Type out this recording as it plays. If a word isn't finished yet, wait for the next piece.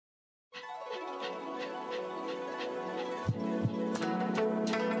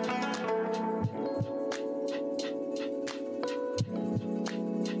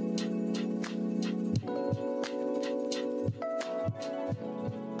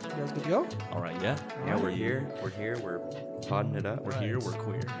Good to go? All right, yeah. Yeah, we're here. We're here. We're podding it up. We're here, we're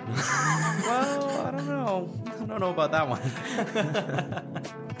queer. Well, I don't know. I don't know about that one.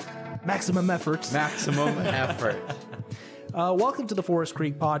 Maximum effort. Maximum effort. Welcome to the Forest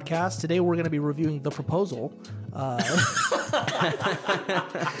Creek podcast. Today we're going to be reviewing The Proposal.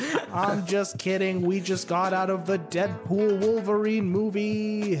 I'm just kidding. We just got out of the Deadpool Wolverine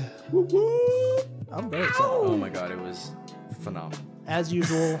movie. I'm very excited. Oh my god, it was phenomenal. As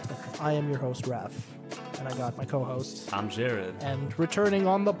usual, I am your host, Raph, and I got my co-host. I'm Jarrod. And returning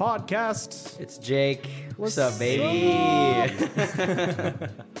on the podcast, It's Jake. What's up, What's baby?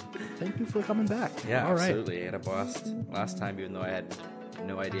 thank you for coming back. Yeah, all right. absolutely. I had a blast last time, even though I had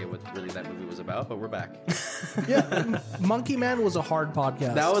no idea what really that movie was about, but we're back. Yeah, Monkey Man was a hard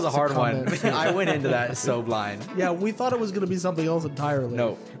podcast. That was a to hard one. comment. I went into that so blind. Yeah, we thought it was going to be something else entirely.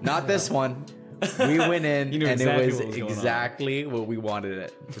 No, not this one. We went in You knew and exactly it was what was going on. exactly what we wanted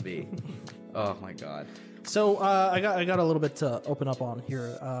it to be. Oh my god. So I got a little bit to open up on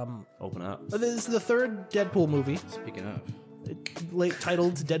here. Open up. This is the third Deadpool movie, Speaking of,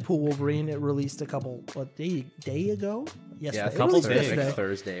 titled Deadpool Wolverine. It released a day ago. Yesterday. yeah, a It couple released days, yesterday. like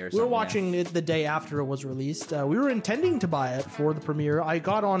Thursday or We something. were watching it the day after it was released. We were intending to buy it for the premiere. I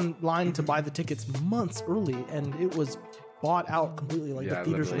got online to buy the tickets months early, and it was bought out completely. Like Yeah, the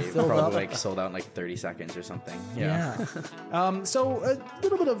theaters were literally, filled probably up. like sold out in like 30 seconds or something. Yeah. So a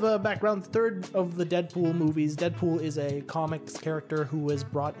little bit of background. The third of the Deadpool movies. Deadpool is a comics character who was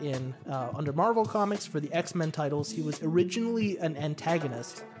brought in under Marvel Comics for the X-Men titles. He was originally an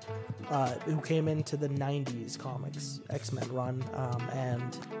antagonist who came into the 90s comics X-Men run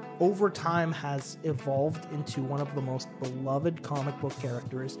and over time has evolved into one of the most beloved comic book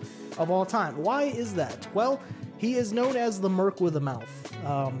characters of all time. Why is that? Well, he is known as the Merc with a Mouth,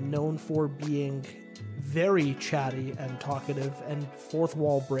 known for being very chatty and talkative and fourth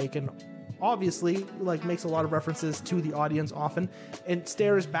wall break, and obviously like makes a lot of references to the audience often and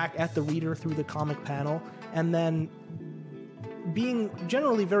stares back at the reader through the comic panel, and then being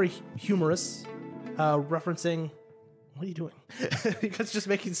generally very humorous, referencing. What are you doing? Because just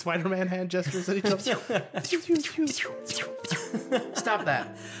making Spider-Man hand gestures and he jumps. Stop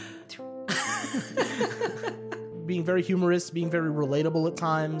that. Being very humorous, being very relatable at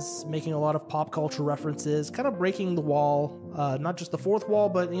times, making a lot of pop culture references, kind of breaking the wall, not just the fourth wall,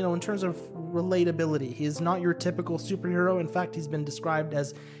 but in terms of relatability. He is not your typical superhero. In fact, he's been described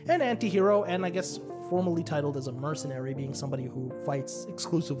as an anti-hero, and I guess formally titled as a mercenary, being somebody who fights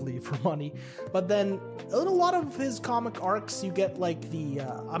exclusively for money. But then in a lot of his comic arcs, you get like the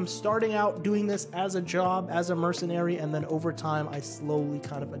I'm starting out doing this as a job, as a mercenary, and then over time I slowly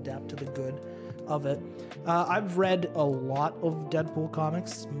kind of adapt to the good of it. I've read a lot of Deadpool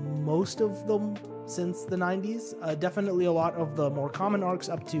comics, most of them since the 90s. Definitely a lot of the more common arcs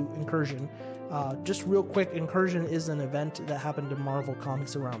up to Incursion. Just real quick, Incursion is an event that happened in Marvel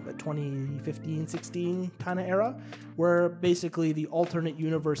Comics around the 2015-16 kind of era, where basically the alternate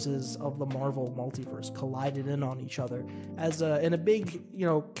universes of the Marvel multiverse collided in on each other as in a big,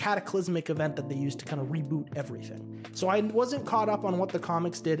 cataclysmic event that they used to kind of reboot everything. So I wasn't caught up on what the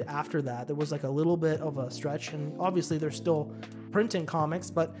comics did after that. There was like a little bit of a stretch, and obviously they're still printing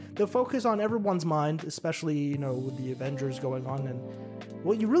comics, but the focus on everyone's mind, especially, with the Avengers going on, and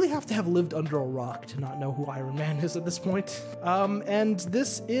well, you really have to have lived under a rock to not know who Iron Man is at this point. And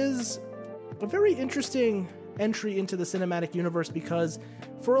this is a very interesting entry into the cinematic universe because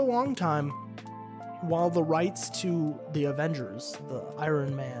for a long time, while the rights to the Avengers, the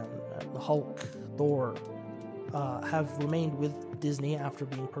Iron Man, the Hulk, Thor, have remained with Disney after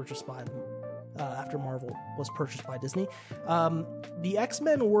being purchased by them, after Marvel was purchased by Disney, the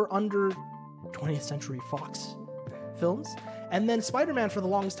X-Men were under 20th Century Fox films, and then Spider-Man for the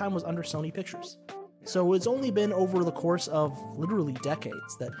longest time was under Sony Pictures. So it's only been over the course of literally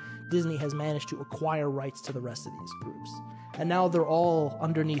decades that Disney has managed to acquire rights to the rest of these groups. And now they're all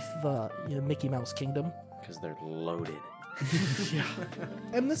underneath the Mickey Mouse Kingdom. Because they're loaded. Yeah.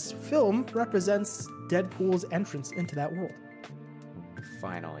 And this film represents Deadpool's entrance into that world.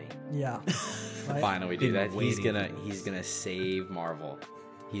 Finally. Yeah. Right? Finally, dude. Been He's gonna save Marvel.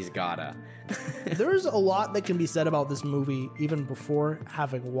 He's gotta. There's a lot that can be said about this movie even before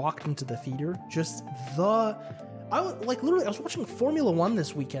having walked into the theater. Just I was watching Formula One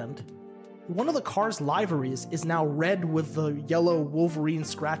this weekend one of the car's liveries is now red with the yellow Wolverine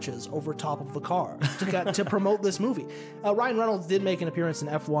scratches over top of the car to promote this movie. Ryan Reynolds did make an appearance in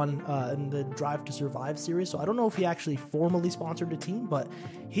F1 in the Drive to Survive series, so I don't know if he actually formally sponsored the team, but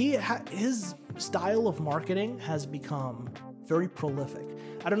his style of marketing has become very prolific.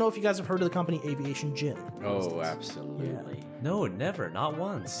 I don't know if you guys have heard of the company Aviation Gin. Oh, absolutely. Yeah. No, never. Not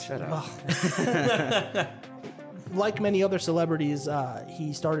once. Shut up. Like many other celebrities,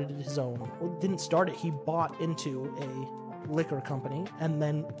 he started his own. Well, didn't start it. He bought into a liquor company and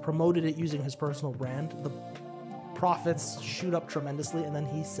then promoted it using his personal brand. The profits shoot up tremendously, and then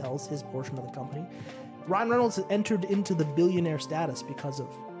he sells his portion of the company. Ryan Reynolds entered into the billionaire status because of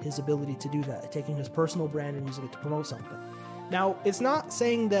his ability to do that, taking his personal brand and using it to promote something. Now, it's not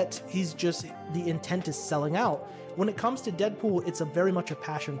saying that he's just, the intent is selling out. When it comes to Deadpool, it's very much a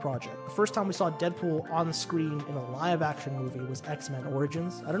passion project. The first time we saw Deadpool on the screen in a live-action movie was X-Men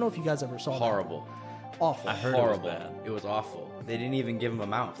Origins. I don't know if you guys ever saw Horrible. that. Awful. I heard Horrible. it was bad. It was awful. They didn't even give him a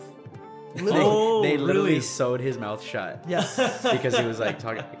mouth. Oh, They literally really? sewed his mouth shut. Yes. Because he was like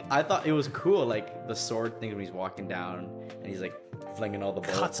talking. I thought it was cool, like the sword thing when he's walking down and he's like flinging all the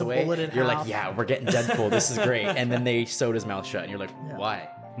bullets Cuts a away. bullet in You're half. like, yeah, we're getting Deadpool. This is great. And then they sewed his mouth shut, and you're like, Yeah. why?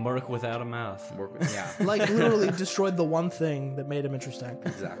 Merc without a mouth. Yeah, Like, literally destroyed the one thing that made him interesting.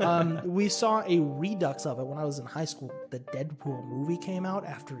 exactly. We saw a redux of it when I was in high school. The Deadpool movie came out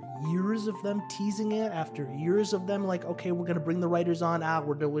after years of them teasing it, after years of them like, okay, we're gonna bring the writers on.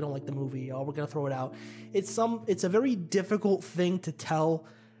 We don't like the movie. We're gonna throw it out. It's a very difficult thing to tell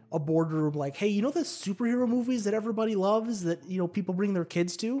a boardroom like, hey, you know the superhero movies that everybody loves that people bring their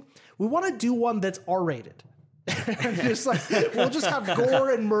kids to? We want to do one that's R-rated. Just like we'll just have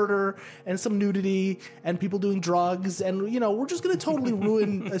gore and murder and some nudity and people doing drugs, and we're just gonna totally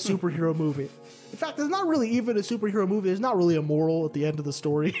ruin a superhero movie. In fact, it's not really even a superhero movie. There's not really a moral at the end of the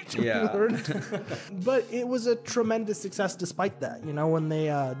story to be learned. But it was a tremendous success despite that. When they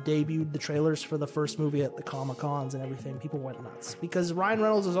debuted the trailers for the first movie at the Comic-Cons and everything, people went nuts because Ryan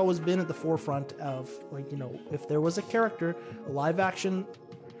Reynolds has always been at the forefront of if there was a character, a live action,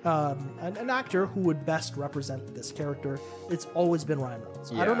 an actor who would best represent this character, it's always been Ryan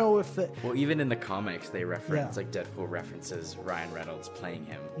Reynolds. I don't know if well, even in the comics they reference Yeah. like Deadpool references Ryan Reynolds playing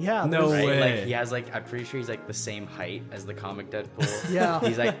him. yeah, No there's- way. Like he has I'm pretty sure he's like the same height as the comic Deadpool. Yeah.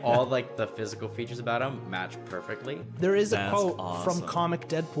 He's like all like the physical features about him match perfectly. There is a That's quote awesome. from comic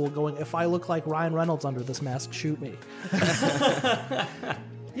Deadpool going, "If I look like Ryan Reynolds under this mask, shoot me."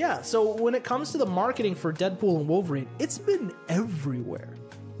 Yeah, so when it comes to the marketing for Deadpool and Wolverine, it's been everywhere.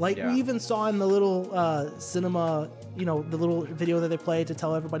 Like Yeah. we even saw in the little cinema, the little video that they played to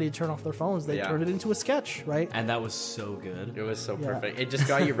tell everybody to turn off their phones. They Yeah. turned it into a sketch, right? And that was so good. It was so Yeah. perfect. It just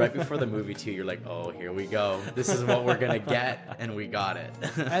got you right before the movie too. You're like, oh, here we go. This is what we're gonna get, and we got it.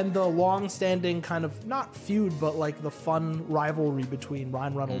 And the long-standing kind of not feud, but like the fun rivalry between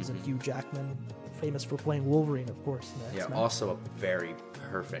Ryan Reynolds and Hugh Jackman, famous for playing Wolverine, of course. in the Yeah. X-Men. Also a very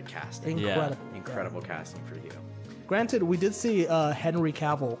perfect casting. Incredible. Incredible casting for you. Granted, we did see Henry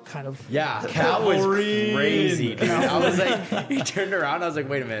Cavill kind of. Yeah, that was Wolverine. crazy, dude. I was like, he turned around. I was like,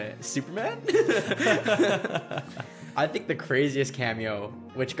 wait a minute, Superman? I think the craziest cameo,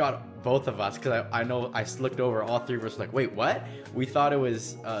 which got both of us, because I know I looked over, all three of us were like, wait, what? We thought it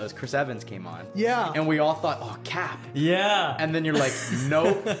was Chris Evans came on. Yeah. And we all thought, oh, Cap. Yeah. And then you're like,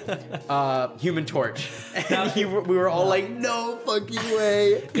 nope, Human Torch. And we were all like, no fucking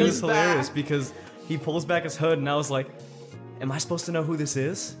way. It was He's hilarious back. because he pulls back his hood and I was like, am I supposed to know who this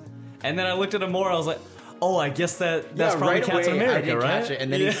is? And then I looked at him more, I was like, oh, I guess that's probably right Captain away, America, I didn't right? catch it,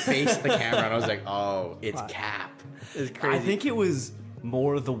 and then Yeah. he faced the camera, and I was like, "Oh, it's Cap." It's crazy. I think it was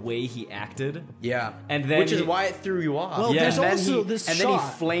more the way he acted. yeah, and then which is he- why it threw you off. Well, Yeah. there's and then also he, this and shot. then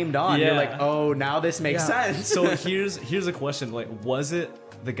he flamed on. Yeah. You're like, "Oh, now this makes Yeah. sense." So here's a question: like, was it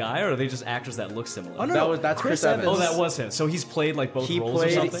the guy, or are they just actors that look similar? Oh, no, that's Chris Chris Evans. Oh, that was him. So he's played like both he roles or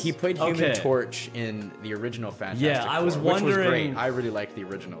something. played Human Okay. Torch in the original Fantastic Yeah, I was Four, which was wondering- great. I really liked the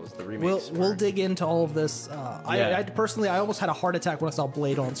originals. The remakes. We'll were- dig into all of this. Yeah. I personally, I almost had a heart attack when I saw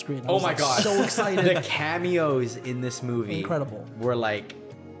Blade on screen. I Oh was, my like, god! so excited. The cameos in this movie, Incredible. were like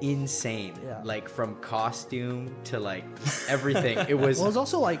insane. Yeah. Like from costume to like everything. It was. Well, it was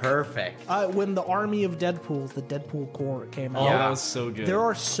also like perfect. when the army of Deadpools, the Deadpool Corps, came out. Oh, Yeah. that was so good. There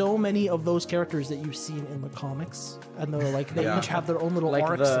are so many of those characters that you've seen in the comics, and they're like they Yeah. each have their own little like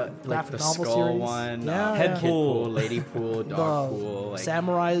arcs, the and like graphic the novel skull series. one, Yeah, Head yeah. Kid Pool. Lady Pool, the Dog Pool, like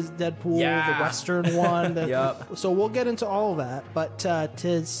Samurai's Deadpool, Yeah. the Western one. Yup. So we'll get into all of that, but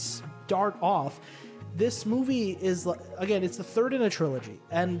to start off, this movie is again, it's the third in a trilogy,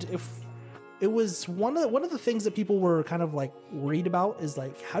 and if it was one of the things that people were kind of like worried about is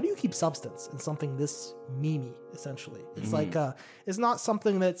like, how do you keep substance in something this memey? Essentially, it's like it's not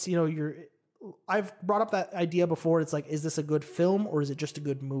something that's I've brought up that idea before. It's like, is this a good film or is it just a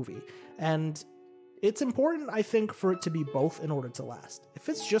good movie? And it's important, I think, for it to be both in order to last. If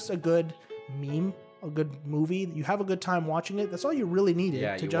it's just a good meme, a good movie, you have a good time watching it, that's all you really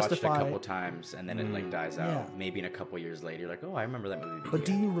needed to justify. Watch it a couple times and then it like dies out. Maybe in a couple years later, you're like, oh, I remember that movie. But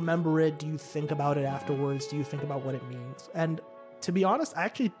do you remember it? Do you think about it afterwards? Do you think about what it means? And to be honest, I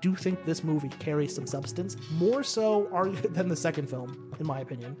actually do think this movie carries some substance, more so than the second film, in my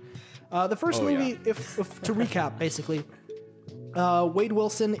opinion. The first movie, if to recap, basically, Wade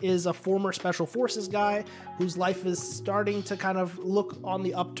Wilson is a former Special Forces guy whose life is starting to kind of look on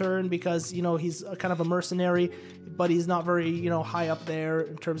the upturn because, he's kind of a mercenary, but he's not very, high up there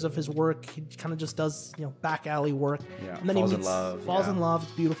in terms of his work. He kind of just does, back alley work. Yeah, and then falls he in love. Falls in love.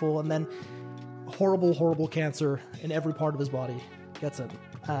 It's beautiful. And then horrible, horrible cancer in every part of his body gets him.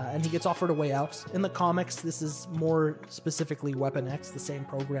 And he gets offered a way out. In the comics, this is more specifically Weapon X, the same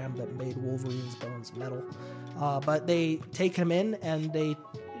program that made Wolverine's bones metal. But they take him in and they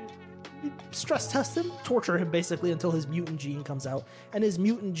stress test him, torture him basically until his mutant gene comes out. And his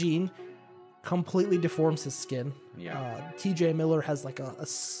mutant gene completely deforms his skin. TJ Miller has like a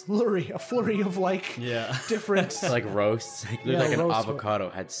flurry of like different like roasts. Like, you look like an avocado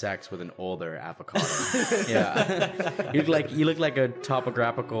had sex with an older avocado. You look like a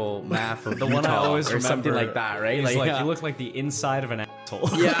topographical map from the one I always or remember, something like that, right? Like you look like the inside of an asshole.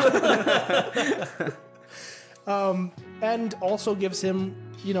 And also gives him,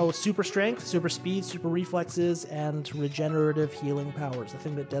 super strength, super speed, super reflexes, and regenerative healing powers. The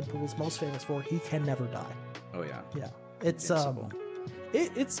thing that Deadpool is most famous for. He can never die. Oh yeah. Yeah. It's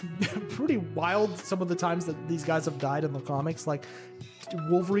it's pretty wild some of the times that these guys have died in the comics. Like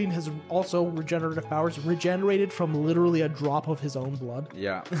Wolverine has also regenerative powers, regenerated from literally a drop of his own blood.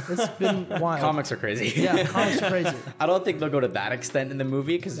 Yeah. It's been wild. Comics are crazy. Yeah, comics are crazy. I don't think they'll go to that extent in the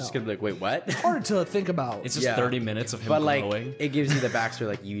movie because it's going to be like, wait, what? It's hard to think about. It's just 30 minutes of him growing. Like, it gives you the backstory,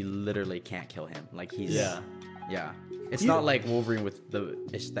 like, you literally can't kill him. Like, he's... Yeah. It's not like Wolverine with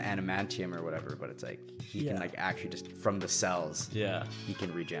it's the adamantium or whatever, but it's like he can like actually just from the cells. Yeah. He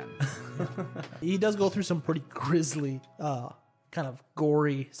can regen. He does go through some pretty grisly, kind of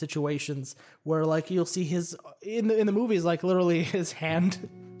gory situations where like you'll see his in the movies, like literally his hand.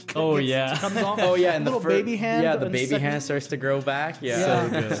 Comes off. Oh yeah, and the baby hand. Yeah, the baby hand starts to grow back. Yeah, so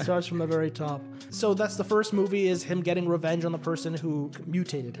good. It starts from the very top. So that's the first movie, is him getting revenge on the person who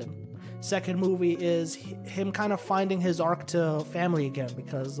mutated him. Second movie is him kind of finding his arc to family again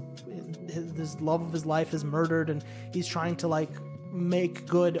because his love of his life is murdered, and he's trying to like make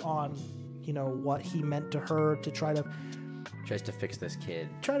good on what he meant to her, to tries to fix this kid.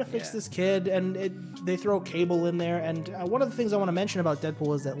 This kid, and they throw Cable in there. And one of the things I want to mention about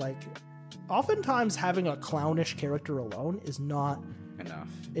Deadpool is that like oftentimes having a clownish character alone is not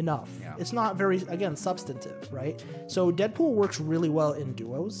enough. Yeah. It's not very, again, substantive, right? So Deadpool works really well in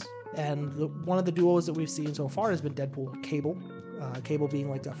duos, and one of the duos that we've seen so far has been Deadpool and Cable. Cable being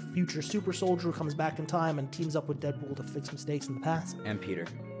like a future super soldier who comes back in time and teams up with Deadpool to fix mistakes in the past. And Peter.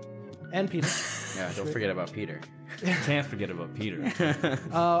 Yeah, don't forget about Peter. Can't forget about Peter.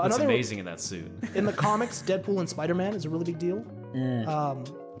 That's amazing in that suit. In the comics, Deadpool and Spider-Man is a really big deal.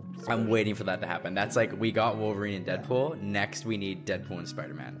 I'm waiting for that to happen. That's like, we got Wolverine and Deadpool. Next, we need Deadpool and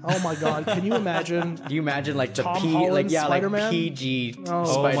Spider-Man. Oh my god! Can you imagine? Do you imagine like the Spider-Man? like PG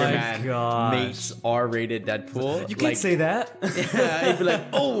Spider-Man meets R-rated Deadpool? You can't say that. Yeah, you'd be like,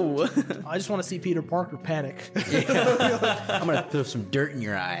 oh. I just want to see Peter Parker panic. I'm gonna throw some dirt in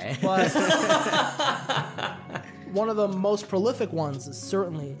your eye. But one of the most prolific ones is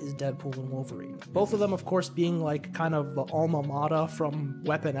Deadpool and Wolverine. Both of them, of course, being like kind of the alma mater from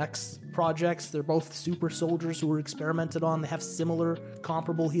Weapon X projects. They're both super soldiers who were experimented on. They have similar,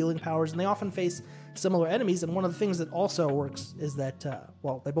 comparable healing powers, and they often face similar enemies. And one of the things that also works is that,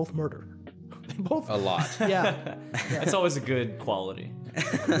 they both murder. They both a lot. Yeah. It's always a good quality.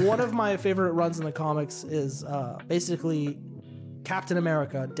 One of my favorite runs in the comics is basically Captain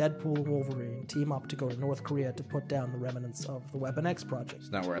America, Deadpool, and Wolverine team up to go to North Korea to put down the remnants of the Weapon X project. It's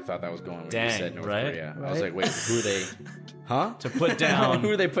not where I thought that was going when you Dang, said North right? Korea. I was like, wait, who are they? Huh? To put down.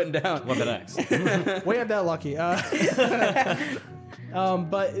 Who are they putting down? Weapon X. We ain't that lucky.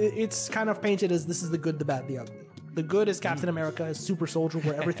 But it's kind of painted as this is the good, the bad, the ugly. The good is Captain America, is super soldier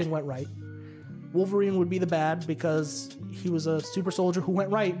where everything went right. Wolverine would be the bad because he was a super soldier who went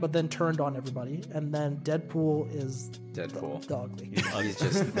right, but then turned on everybody. And then Deadpool is Deadpool. Dogly. He's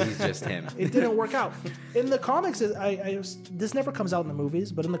just him. It didn't work out. In the comics, this never comes out in the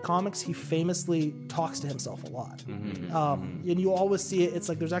movies, but in the comics, he famously talks to himself a lot. And you always see it. It's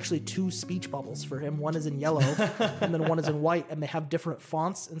like there's actually 2 speech bubbles for him. One is in yellow, and then one is in white, and they have different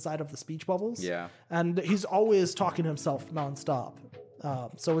fonts inside of the speech bubbles. Yeah. And he's always talking to himself nonstop.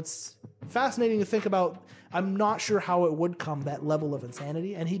 So it's fascinating to think about. I'm not sure how it would come, that level of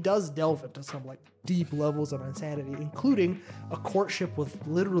insanity. And he does delve into some like deep levels of insanity, including a courtship with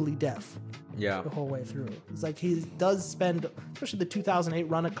literally death. Yeah. The whole way through. It's like he does spend, especially the 2008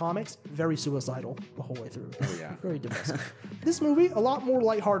 run of comics, very suicidal the whole way through. Oh, yeah. Very depressing. This movie, a lot more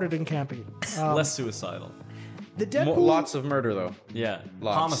lighthearted and campy. Less suicidal. The Deadpool... Lots of murder, though. Yeah.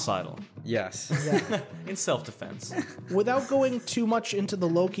 Lots. Homicidal. Yes. Yeah. In self-defense. Without going too much into the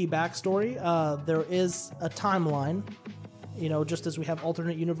Loki backstory, there is a timeline. You know, just as we have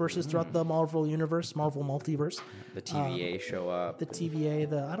alternate universes throughout the Marvel universe, Marvel multiverse. The TVA show up. The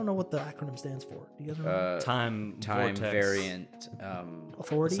TVA, I don't know what the acronym stands for. Do you guys remember? Time vortex. Variant.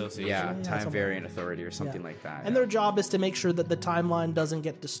 Authority? Association. Yeah, something time like variant that. authority or something like that. And their job is to make sure that the timeline doesn't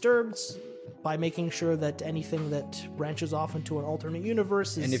get disturbed by making sure that anything that branches off into an alternate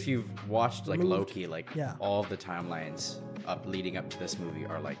universe is... And if you've watched like moved. Loki, like Yeah. all of the timelines leading up to this movie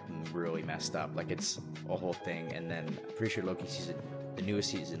are like really messed up. Like it's a whole thing. And then I'm pretty sure Loki season, the newest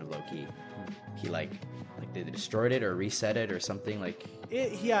season of Loki, he like they destroyed it or reset it or something like. he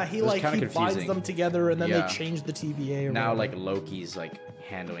kinda binds confusing. them together and then Yeah. they change the TVA. Or Now whatever. like Loki's like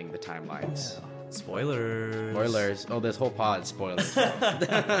handling the timelines. Spoilers. Spoilers. Oh, this whole pod spoilers.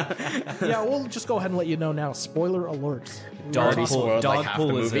 Yeah, we'll just go ahead and let you know now. Spoiler alert. Already spoiled like half the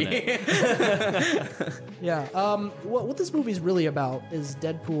Dogpool is in movie. it. Yeah. What this movie's really about is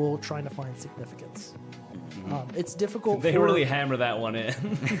Deadpool trying to find significance. It's difficult. They for, really hammer that one in.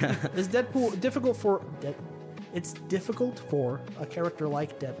 Is Deadpool difficult for? It's difficult for a character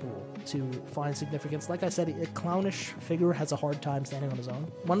like Deadpool to find significance. Like I said, a clownish figure has a hard time standing on his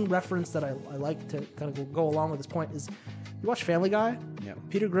own. One reference that I like to kind of go along with this point is, you watch Family Guy. Yep.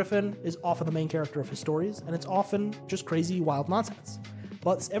 Peter Griffin is often the main character of his stories, and it's often just crazy, wild nonsense.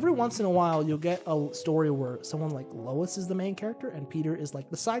 But every once in a while, you'll get a story where someone like Lois is the main character, and Peter is like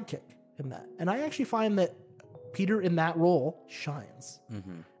the sidekick in that. And I actually find that Peter in that role shines.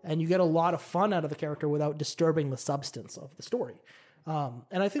 And you get a lot of fun out of the character without disturbing the substance of the story.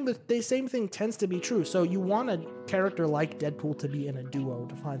 And I think that the same thing tends to be true. So you want a character like Deadpool to be in a duo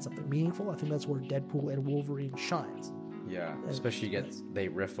to find something meaningful. I think that's where Deadpool and Wolverine shines. Yeah, especially they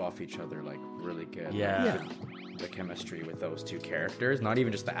riff off each other like really good. Yeah. Like, the chemistry with those two characters, not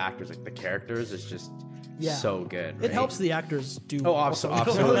even just the actors, like the characters is just so good. It right? helps the actors do. Oh, also.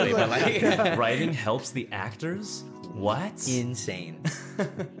 absolutely. But like Writing helps the actors? What? insane.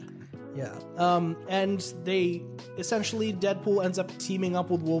 Yeah. And they essentially, Deadpool ends up teaming up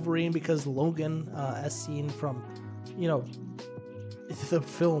with Wolverine because Logan, as seen from, the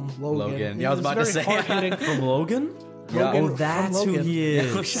film Logan. Yeah, I was about to say. hard-hitting. From Logan? Yeah. Logan Oh, from that's who Logan. he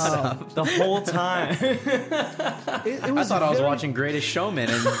is. Shut up. The whole time. It I was thought I was very- watching Greatest Showman,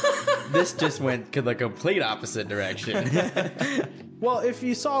 and this just went to the complete opposite direction. Well, if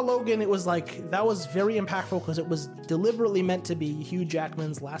you saw Logan, it was like, that was very impactful because it was deliberately meant to be Hugh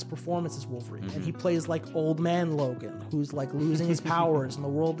Jackman's last performance as Wolverine. And he plays like old man Logan, who's like losing his powers and the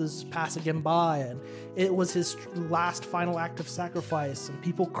world is passing him by. And it was his last final act of sacrifice. And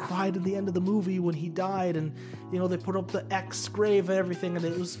people cried at the end of the movie when he died. And, they put up the X grave and everything. And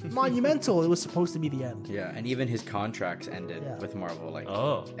it was monumental. It was supposed to be the end. Yeah, and even his contracts ended with Marvel. Like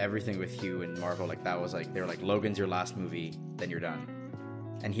everything with Hugh and Marvel, like that was like they were like, Logan's your last movie, then you're done.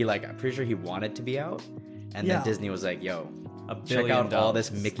 And he I'm pretty sure he wanted to be out, and then Disney was like, "Yo, check out all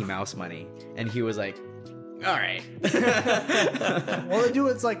this Mickey Mouse money," and he was like, "All right." Well, they do.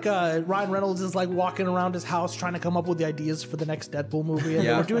 It's like Ryan Reynolds is like walking around his house trying to come up with the ideas for the next Deadpool movie, and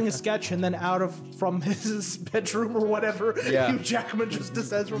they were doing a sketch, and then from his bedroom or whatever, Hugh Jackman just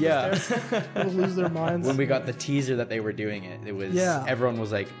descends from the stairs. They'll lose their minds. When we got the teaser that they were doing it, it was everyone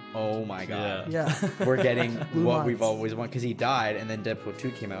was like, "Oh my god, Yeah. we're getting Blue what minds. we've always wanted." Because he died, and then Deadpool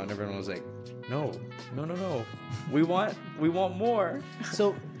 2 came out, and everyone was like, "No, we want more."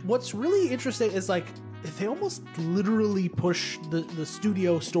 So what's really interesting is like they almost literally push the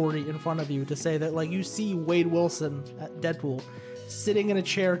studio story in front of you to say that like you see Wade Wilson at Deadpool sitting in a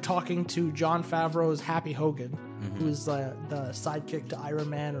chair talking to Jon Favreau's Happy Hogan, who is the sidekick to Iron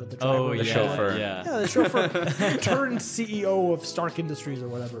Man or the driver. The chauffeur. Yeah. Yeah, the chauffeur turned CEO of Stark Industries or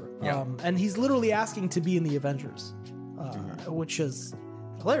whatever. Yeah. And he's literally asking to be in the Avengers, which is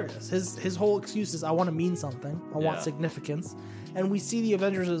hilarious. His whole excuse is, I want to mean something. I want significance. And we see the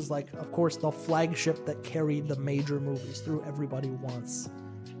Avengers as, like, of course, the flagship that carried the major movies through. Everybody wants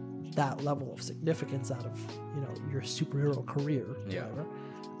that level of significance out of, you know, your superhero career. Yeah. Whatever.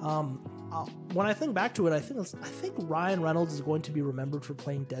 When I think back to it, I think Ryan Reynolds is going to be remembered for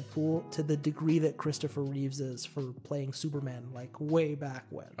playing Deadpool to the degree that Christopher Reeves is for playing Superman, like way back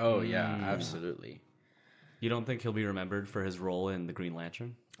when. Oh yeah, absolutely. You don't think he'll be remembered for his role in the Green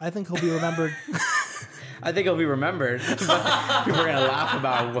Lantern? I think he'll be remembered. I think he'll be remembered. But people are gonna laugh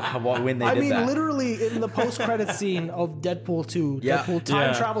about when they did that. I mean, literally in the post-credit scene of Deadpool 2, Deadpool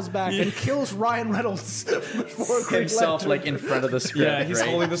time travels back and kills Ryan Reynolds before himself, like in front of the script. Yeah, he's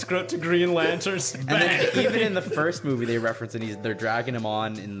holding the script to Green Lanterns. And then even in the first movie, they reference it. They're dragging him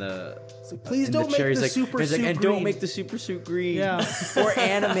on in the. Please don't make the super suit green. And don't make the super suit green. Yeah. Or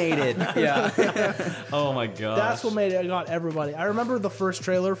animated. Yeah. Oh my god. That's what made it. Got everybody. I remember the first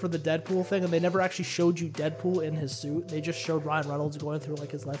trailer for the Deadpool thing, and they never actually showed you Deadpool in his suit. They just showed Ryan Reynolds going through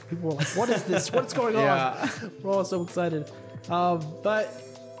like his life. People were like, "What is this? What's going on?" We're all so excited. But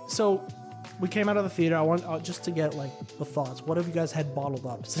so we came out of the theater. I want just to get like the thoughts. What have you guys had bottled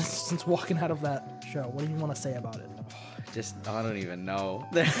up since walking out of that show? What do you want to say about it? I don't even know.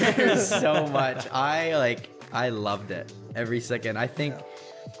 There's so much. I loved it every second. I think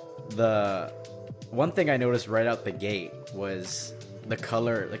the one thing I noticed right out the gate was the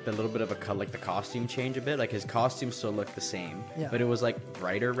color, like the little bit of a color, like the costume change a bit. Like his costume still looked the same, but it was like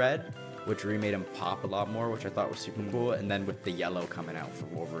brighter red, which really made him pop a lot more, which I thought was super cool. And then with the yellow coming out for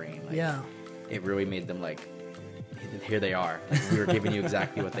Wolverine, it really made them like, here they are. Like, we were giving you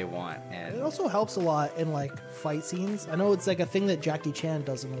exactly what they want. And it also helps a lot in like fight scenes. I know it's like a thing that Jackie Chan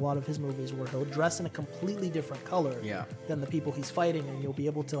does in a lot of his movies where he'll dress in a completely different color than the people he's fighting, and you'll be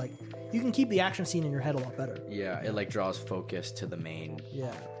able to like, you can keep the action scene in your head a lot better. Yeah, it like draws focus to the main.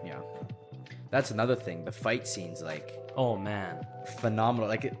 Yeah. That's another thing. The fight scenes, like, oh man, phenomenal.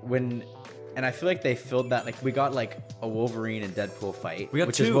 Like and I feel like they filled that. Like we got like a Wolverine and Deadpool fight. We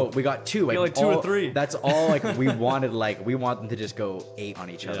got two. Is what we got two. We got like two or three. That's all. Like we wanted. Like we want them to just go 8 on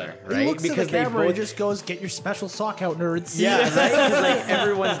each other, right? He looks because at the camera and just goes, "Get your special sock out, nerds." Yeah, right. Because like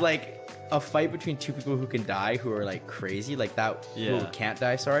everyone's like a fight between two people who can die, who are like crazy, like that. Who can't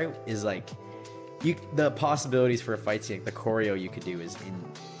die. Sorry, is like. The possibilities for a fight scene, the choreo you could do is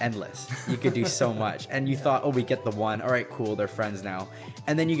endless. You could do so much, and you thought, oh, we get the one. All right, cool, they're friends now,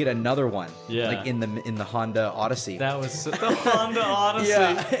 and then you get another one, like in the Honda Odyssey. That was the Honda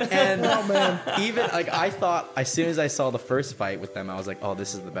Odyssey. And oh man, even like I thought as soon as I saw the first fight with them, I was like, oh,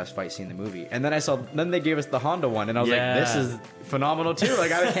 this is the best fight scene in the movie. And then they gave us the Honda one, and I was like, this is phenomenal too.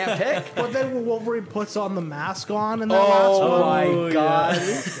 Like I can't pick. But then when Wolverine puts on the mask on, and that last one, oh my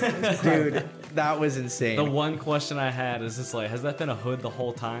god, dude. That was insane. The one question I had is just like, has that been a hood the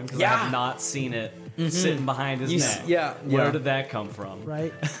whole time? Because I have not seen it sitting behind his neck. Yeah. Where did that come from?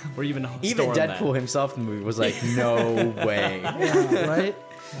 Right. Or even Deadpool himself in the movie was like, no way. Yeah, right.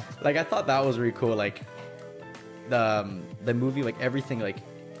 Like I thought that was really cool. Like the movie, like everything, like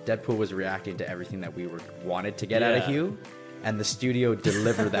Deadpool was reacting to everything that we wanted to get out of Hugh. And the studio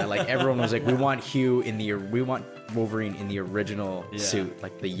delivered that. Like everyone was like, we want Wolverine in the original suit,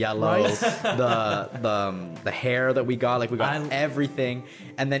 like the yellow, the hair that we got. Like we got everything.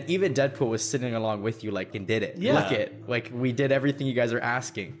 And then even Deadpool was sitting along with you, like, and did it. Yeah. Look it, like we did everything you guys are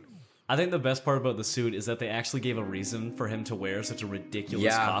asking. I think the best part about the suit is that they actually gave a reason for him to wear such a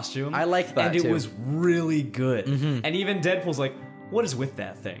ridiculous costume. I like that and it was really good. And even Deadpool's like, what is with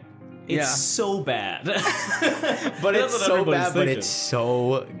that thing? It's so bad. But it's so bad, but it's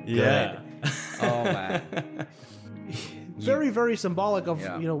so good. Yeah. Oh man. Very, very symbolic of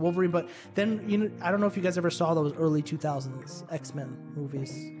Wolverine. But then I don't know if you guys ever saw those early 2000s X-Men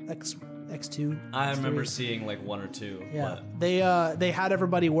movies, X2. I remember seeing like 1 or 2. Yeah, but they had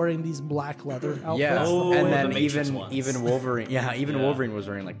everybody wearing these black leather outfits. Yeah, and then the even Wolverine. Yeah, Wolverine was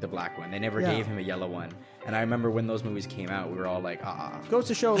wearing like the black one. They never gave him a yellow one. And I remember when those movies came out, we were all like, Goes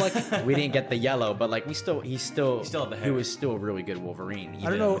to show, like we didn't get the yellow, but like he still had the hair. He was still a really good Wolverine. I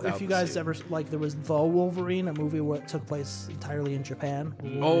don't know if you guys ever there was The Wolverine, a movie that took place entirely in Japan.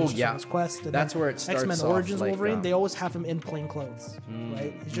 His quest. And that's where it starts. X-Men Origins Wolverine. They always have him in plain clothes,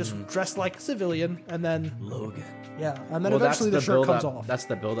 right? He's just dressed like a civilian, and then Logan. Yeah, and then eventually the shirt comes off. That's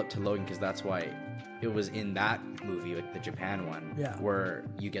the build up to Logan, because that's why it was in that movie, like the Japan one, where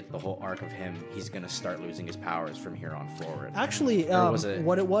you get the whole arc of him. He's gonna start losing his powers from here on forward. Actually,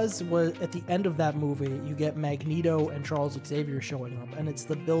 what it was at the end of that movie, you get Magneto and Charles Xavier showing up, and it's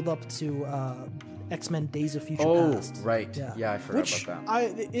the build up to X-Men Days of Future Past. Right. Yeah, I forgot about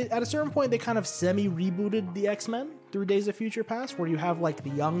that. At a certain point, they kind of semi-rebooted the X-Men. through Days of Future Past, where you have like the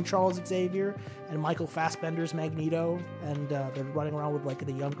young Charles Xavier and Michael Fassbender's Magneto, and they're running around with like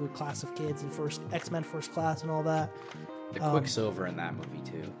the younger class of kids and X-Men First Class and all that. The Quicksilver in that movie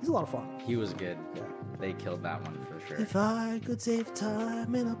too. He's a lot of fun. He was good. Yeah. They killed that one for sure. If I could save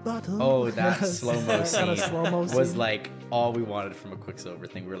time in a bottle. Oh, that slow-mo scene was like all we wanted from a Quicksilver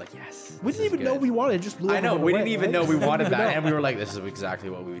thing. We were like, yes. We didn't even know we wanted it. Just blew I know. We didn't even know we wanted that. Know. And we were like, this is exactly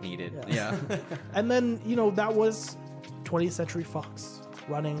what we needed. Yeah. And then, that was 20th Century Fox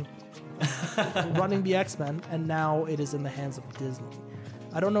running the X-Men, and now it is in the hands of Disney.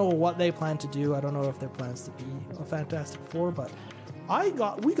 I don't know what they plan to do. I don't know if their plans to be a Fantastic Four, but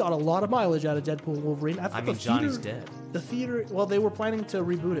we got a lot of mileage out of Deadpool and Wolverine. I mean, Johnny's dead. The theater, well, they were planning to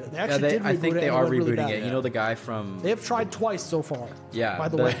reboot it. They actually did reboot it. I think they are rebooting it. Yeah. You know the guy from... They have tried twice so far. Yeah. By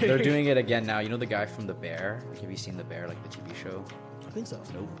the way. They're doing it again now. You know the guy from The Bear? Have you seen The Bear, like the TV show? I think so.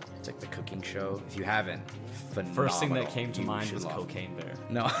 Nope. It's like the cooking show. If you haven't, phenomenal. First thing that came to mind was Cocaine Bear.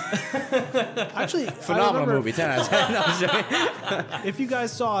 No. Actually, phenomenal movie. 10 out of 10. No, I'm joking. If you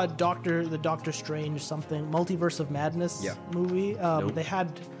guys saw the Doctor Strange Multiverse of Madness movie, they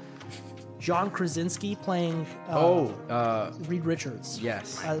had John Krasinski playing Reed Richards.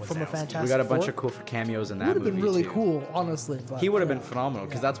 Yes. From the Fantastic Four. We got a bunch of cool cameos in that movie. Would have been really cool, honestly. He would have been phenomenal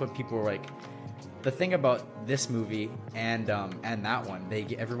because that's what people were like. The thing about this movie and that one,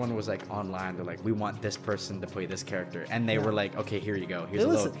 everyone was like online. They're like, we want this person to play this character, and they were like, okay, here you go. Here's a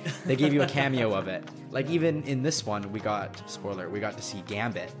little. They gave you a cameo of it. Like even in this one, we got to see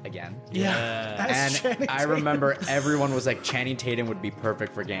Gambit again. Yeah, and I remember everyone was like, Channing Tatum would be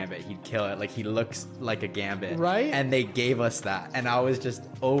perfect for Gambit. He'd kill it. Like he looks like a Gambit, right? And they gave us that, and I was just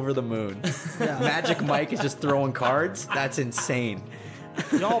over the moon. Magic Mike is just throwing cards. That's insane.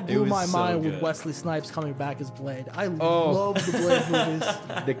 Y'all blew my mind with Wesley Snipes coming back as Blade. I love the Blade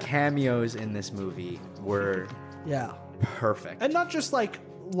movies. The cameos in this movie were perfect. And not just like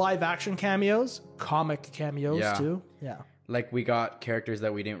live action cameos, comic cameos too. Yeah. Like we got characters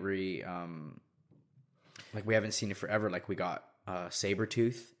that we didn't like we haven't seen it forever. Like we got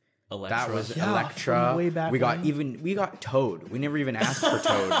Sabretooth. Elektra. That was Elektra. Way back we got Toad. We never even asked for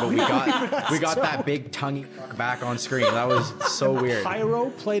Toad, but we got that big tongue back on screen. That was so weird.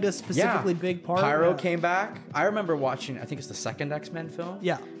 Pyro played a specifically big part. Pyro came back. I remember watching. I think it's the second X-Men film.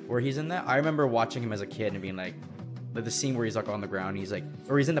 Yeah, where he's in that. I remember watching him as a kid and being like the scene where he's like on the ground. He's like,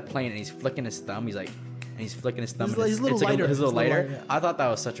 or he's in the plane and he's flicking his thumb. He's flicking his thumb. His little lighter. Yeah. I thought that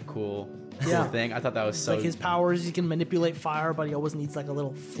was such a cool thing. I thought that was so... Like his powers, he can manipulate fire, but he always needs like a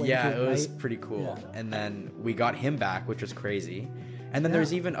little flame. Yeah, it was pretty cool. Yeah. And then we got him back, which was crazy. And then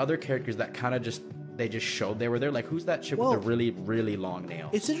there's even other characters that kind of they just showed they were there. Like, who's that chick with the really, really long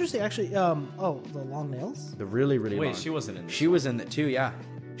nails? It's interesting, actually. The long nails? The really, really long. Wait, she wasn't in this. She was in it too, yeah.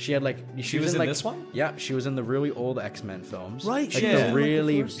 She had she was in this one? Yeah, she was in the really old X-Men films. Right. Like she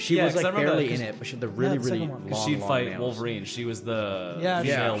was like barely in it, but she had the really, really long she'd fight nails. Wolverine. She was the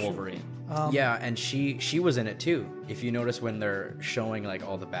female Wolverine. And she was in it too. If you notice when they're showing like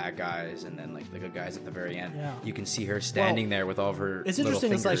all the bad guys and then like the good guys at the very end, you can see her standing there with all of her. It's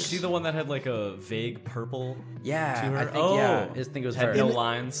interesting. It's like she the one that had like a vague purple. Yeah, to her? I think it was her. Had no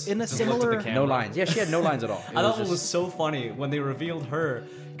lines. In a similar, no lines. Yeah, she had no lines at all. I thought it was so funny when they revealed her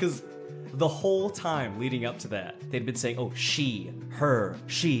because the whole time leading up to that, they'd been saying, "Oh, she, her,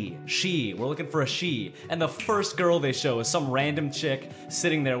 she. We're looking for a she." And the first girl they show is some random chick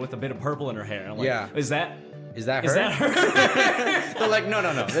sitting there with a bit of purple in her hair. And I'm like, Is that her? Is that her? They're like, no.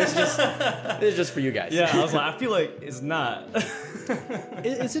 This is just for you guys. Yeah, I was like, I feel like it's not.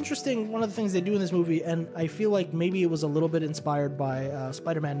 It's interesting. One of the things they do in this movie, and I feel like maybe it was a little bit inspired by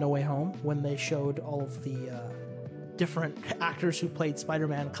Spider-Man: No Way Home when they showed all of the different actors who played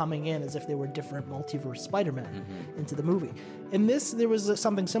Spider-Man coming in as if they were different multiverse Spider-Man into the movie. In this, there was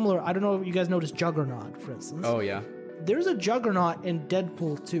something similar. I don't know if you guys noticed Juggernaut, for instance. Oh, yeah. There's a Juggernaut in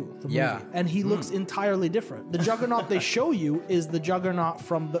Deadpool 2, the movie, and he looks entirely different. The Juggernaut they show you is the Juggernaut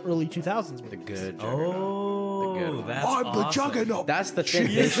from the early 2000s movies. The good Juggernaut. That's I'm awesome. The Juggernaut. That's the thing.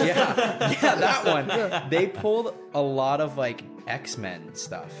 Yeah, that one. Yeah. They pulled a lot of like X-Men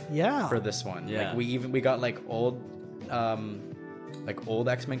stuff. Yeah. For this one. Yeah. Like we got like old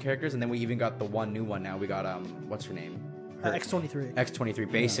X-Men characters, and then we even got the new one now. We got what's her name? X-23.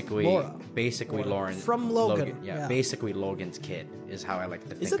 X-23, basically, Laura. Lauren from Logan. Yeah, basically Logan's kid is how I like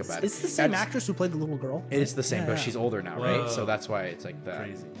to think about it. It's the same actress who played the little girl. It's the same, but she's older now, right? So that's why it's like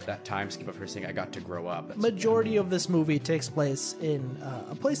that time skip of her saying, "I got to grow up." That's Majority of this movie takes place in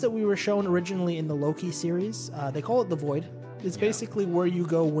a place that we were shown originally in the Loki series. They call it the Void. It's basically where you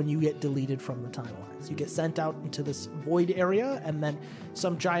go when you get deleted from the timelines. You get sent out into this void area, and then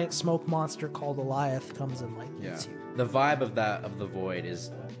some giant smoke monster called Goliath comes and like eats you. the vibe of the Void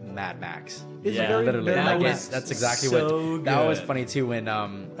is Mad Max. It's Yeah, very, Literally, very like, Max. that's exactly So what. That was good. funny too when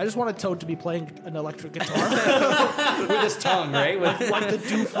I just wanted Toad to be playing an electric guitar with his tongue, right? With, like the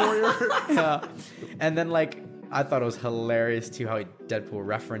Doof Warrior. yeah. And then like I thought it was hilarious too how Deadpool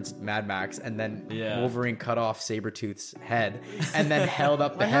referenced Mad Max, and then Wolverine cut off Sabretooth's head and then held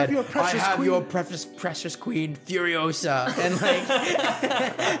up the head. Your Your precious queen Furiosa, and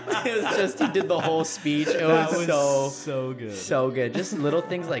like it was just he did the whole speech. It was so good. so good. Just little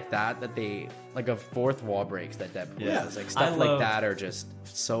things like that they like a fourth wall breaks that Deadpool does. Like stuff like that are just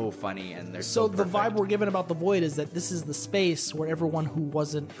so funny, and they're so the perfect. vibe we're given about the Void is that this is the space where everyone who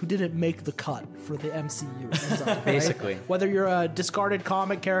didn't make the cut for the MCU ends up, right? Basically. Whether you're a discarded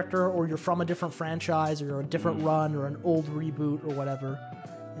comic character or you're from a different franchise or you're a different run or an old reboot or whatever,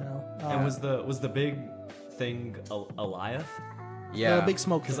 you know. And was the big thing Eliath? Yeah, the big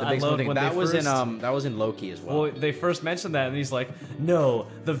smoke. Because thing. I love when that was first, that was in Loki as well. Well, they first mentioned that, and he's like, "No,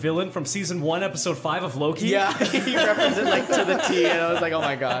 the villain from season 1, episode 5 of Loki." Yeah, he referenced it like to the T, and I was like, "Oh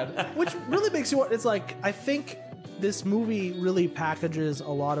my god!" Which really makes you. It's like I think this movie really packages a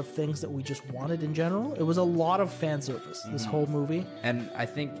lot of things that we just wanted in general. It was a lot of fan service. This whole movie, And I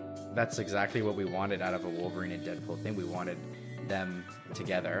think that's exactly what we wanted out of a Wolverine and Deadpool thing. We wanted them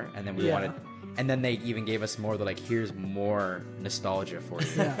together, and then we wanted. And then they even gave us more. They're like, here's more nostalgia for you.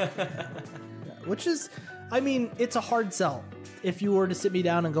 Yeah. Which is, I mean, it's a hard sell. If you were to sit me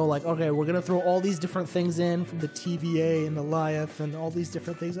down and go like, okay, we're gonna throw all these different things in from the TVA and the Eliath and all these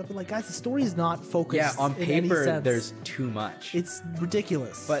different things up, and like, guys, the story is not focused. Yeah, on in any paper, sense. there's too much. It's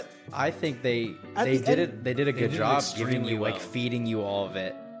ridiculous. But I think they At the end- did a good did it job giving extremely you like I feeding you all of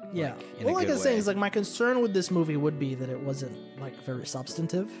it. yeah. in Well, a like I good was saying, way. is like my concern with this movie would be that it wasn't like very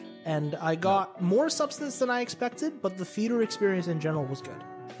substantive, and I got more substance than I expected. But the theater experience in general was good.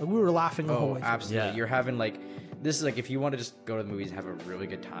 Like, we were laughing the whole Oh, way. absolutely! Yeah. You're having like this is like if you want to just go to the movies and have a really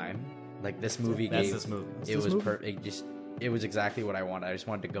good time. Like this movie That's gave this movie. it was perfect. It was exactly what I wanted. I just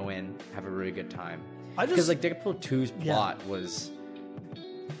wanted to go in, have a really good time. I just Because like Deadpool 2's plot was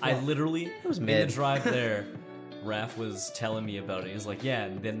I literally was in mid. the drive there. Raph was telling me about it. He's like, "Yeah,"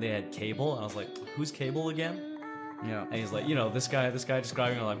 and then they had Cable. And I was like, "Who's Cable again?" And he's like, this guy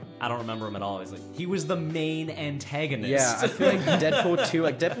describing him. I'm like, I don't remember him at all. He's like, he was the main antagonist. Yeah, I feel like Deadpool 2,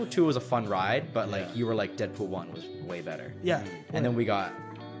 like Deadpool 2 was a fun ride, but like you were like Deadpool 1 was way better. Yeah. And then we got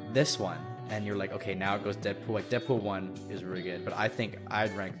this one, and you're like, okay, now it goes Deadpool. Like Deadpool 1 is really good, but I think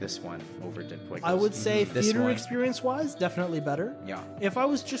I'd rank this one over Deadpool. Like, I would say this theater one- experience wise, definitely better. Yeah. If I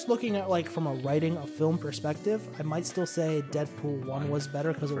was just looking at like from a writing a film perspective, I might still say Deadpool 1 was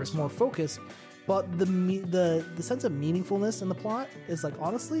better because it was more focused. But the sense of meaningfulness in the plot is like,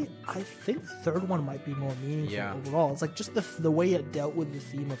 honestly, I think the third one might be more meaningful overall. It's like just the way it dealt with the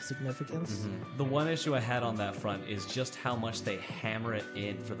theme of significance. The one issue I had on that front is just how much they hammer it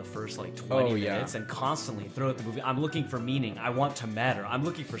in for the first like 20 minutes and constantly throughout the movie. I'm looking for meaning. I want to matter. I'm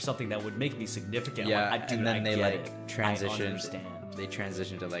looking for something that would make me significant. Yeah, and then they like transition. They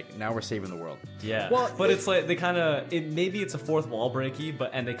transitioned to like now we're saving the world. Yeah, Well, but it's like they kind of maybe it's a fourth wall breaky,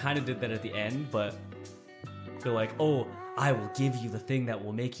 and they kind of did that at the end. But they're like, "Oh, I will give you the thing that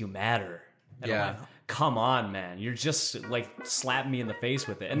will make you matter." And I'm like, come on, man, you're just like slapping me in the face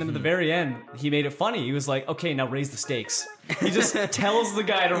with it. And then at the very end, he made it funny. He was like, "Okay, now raise the stakes." He just tells the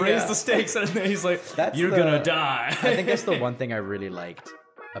guy to raise the stakes, and then he's like, "You're gonna die." I think that's the one thing I really liked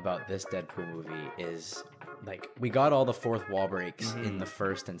about this Deadpool movie is like we got all the fourth wall breaks in the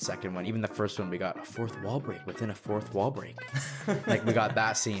first and second one. Even the first one, we got a fourth wall break within a fourth wall break. Like we got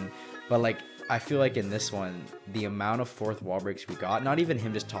that scene, but like I feel like in this one, the amount of fourth wall breaks we got, not even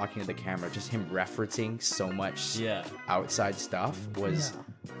him just talking to the camera, just him referencing so much outside stuff was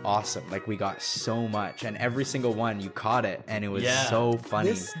awesome. Like we got so much, and every single one you caught it, and it was so funny.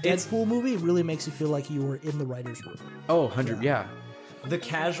 This Deadpool movie really makes you feel like you were in the writer's room. Oh, 100, yeah. The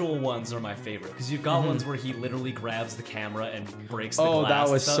casual ones are my favorite because you've got ones where he literally grabs the camera and breaks the glass. Oh, that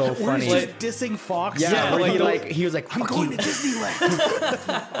was so Where funny. he's just dissing Fox. Yeah, where like, he was like, I'm going to Disneyland.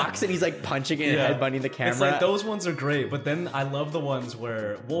 Fox, and he's like punching it and headbutting the camera. It's like those ones are great, but then I love the ones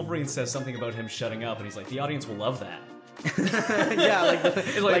where Wolverine says something about him shutting up, and he's like, the audience will love that. Yeah,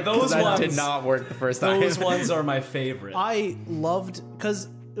 like those that ones did not work the first time. Those ones are my favorite. I loved because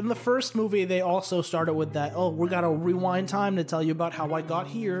in the first movie they also started with that. Oh, we got a rewind time to tell you about how I got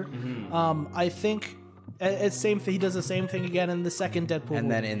here. I think It's same thing. He does the same thing again in the second Deadpool and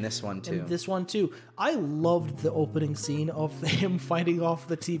movie. then in this one too. I loved the opening scene of him fighting off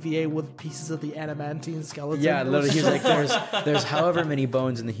the TVA with pieces of the adamantine skeleton. Yeah, literally, he's like, there's however many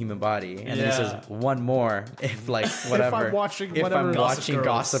bones in the human body, and then he says one more if like whatever. if I'm watching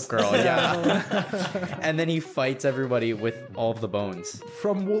Gossip Girl, yeah. And then he fights everybody with all of the bones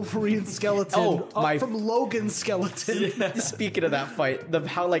from Wolverine's skeleton. From Logan's skeleton. Yeah. Speaking of that fight,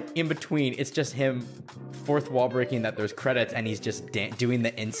 how like in between it's just him fourth wall breaking that there's credits and he's just doing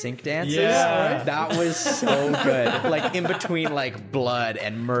the NSYNC dances. Yeah, right? That was so good. Like in between like blood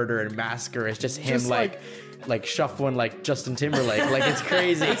and murder and massacre, it's just him like shuffling like Justin Timberlake. Like it's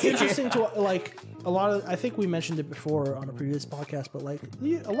crazy. It's interesting to like a lot of. I think we mentioned it before on a previous podcast, but like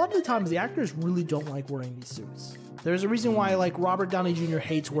a lot of the times the actors really don't like wearing these suits. There's a reason why like Robert Downey Jr.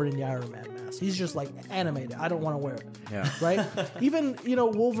 hates wearing the Iron Man mask. He's just like animated. I don't want to wear it. Yeah. Right. Even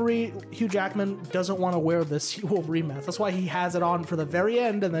Wolverine, Hugh Jackman doesn't want to wear this Wolverine mask. That's why he has it on for the very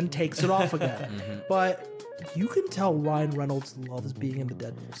end and then takes it off again. But you can tell Ryan Reynolds loves being in the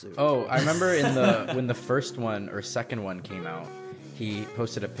Deadpool suit. Oh, I remember when the first one or second one came out, he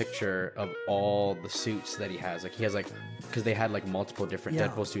posted a picture of all the suits that he has. Like he has because they had like multiple different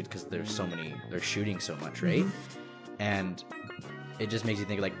Deadpool suits because there's so many. They're shooting so much, right? And it just makes you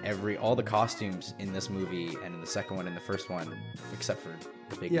think like all the costumes in this movie and in the second one and the first one, except for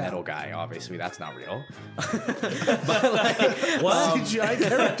the big metal guy, obviously that's not real. But like CGI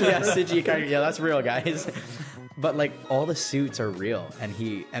character. Yeah, CGI character. Yeah, that's real, guys. But like all the suits are real, and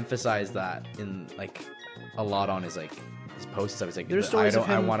he emphasized that in like a lot on his posts. I was like,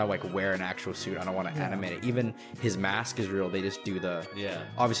 I want to like wear an actual suit. I don't want to animate it. Even his mask is real. They just do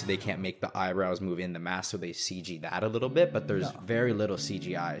obviously they can't make the eyebrows move in the mask, so they CG that a little bit, but there's very little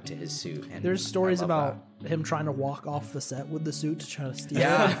CGI to his suit. And there's stories about him trying to walk off the set with the suit to try to steal it.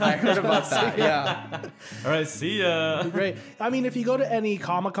 I heard about that. Yeah. All right, see ya. Great. I mean, if you go to any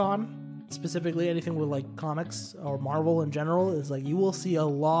Comic-Con, specifically anything with like comics or Marvel in general, is like you will see a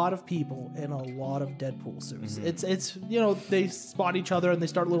lot of people in a lot of Deadpool suits. It's they spot each other and they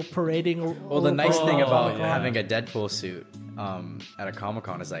start little parading. Well, the nice thing about having a Deadpool suit at a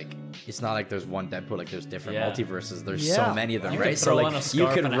Comic-Con is like it's not like there's one Deadpool, like there's different multiverses. There's so many of them, right? So like you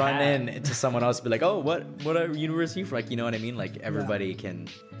can run in to someone else and be like, oh, what universe are you from? Like, you know what I mean? Like everybody can.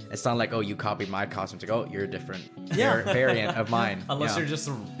 It's not like, oh, you copied my costume. It's like, oh, you're a different variant of mine. Unless you're just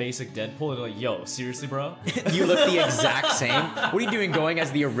a basic Deadpool, they're like, yo, seriously, bro? You look the exact same. What are you doing going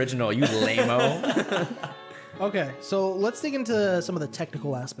as the original, you lame-o? Okay, so let's dig into some of the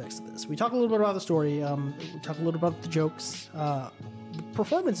technical aspects of this. We talk a little bit about the story. We talk a little about the jokes.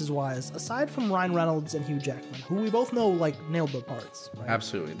 Performances-wise, aside from Ryan Reynolds and Hugh Jackman, who we both know like nailed their parts. Right?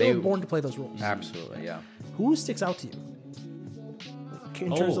 Absolutely. They were born to play those roles. Absolutely, yeah. Who sticks out to you?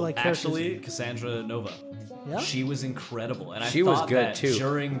 In terms of like actually, Cassandra Nova. Yeah, she was incredible, and she was good too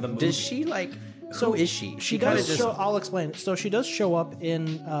during the movie. Does she like? Who is she? She does show. I'll explain. So she does show up in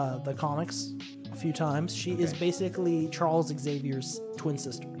the comics a few times. She is basically Charles Xavier's twin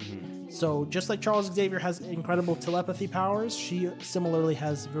sister. So just like Charles Xavier has incredible telepathy powers, she similarly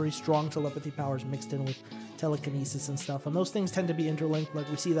has very strong telepathy powers mixed in with telekinesis and stuff. And those things tend to be interlinked. Like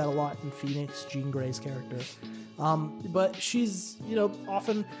we see that a lot in Phoenix, Jean Grey's character. But she's,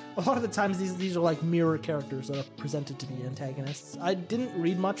 often, a lot of the times these are like mirror characters that are presented to be antagonists. I didn't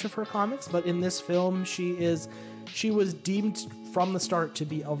read much of her comics, but in this film, she was deemed from the start to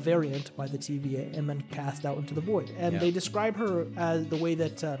be a variant by the TVA and then cast out into the void. And they describe her as the way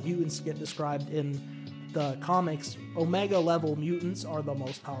that mutants get described in the comics. Omega level mutants are the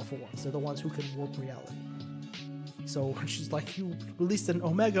most powerful ones. They're the ones who can warp reality. So she's like, you released an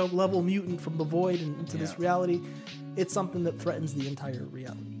Omega level mutant from the void and into this reality. It's something that threatens the entire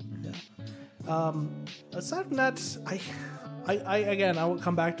reality. Aside from that, I would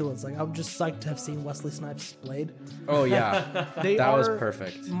come back to it. It's like I'm just psyched to have seen Wesley Snipes' Blade. Oh yeah, that was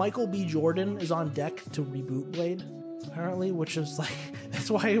perfect. Michael B. Jordan is on deck to reboot Blade, apparently, which is like that's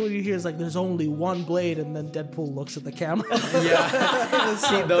why when you hear it's like there's only one Blade, and then Deadpool looks at the camera. Yeah,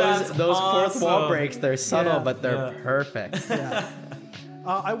 see those fourth wall breaks. They're subtle, but they're perfect. Yeah.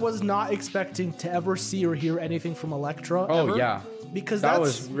 I was not expecting to ever see or hear anything from Elektra. Oh yeah. Because that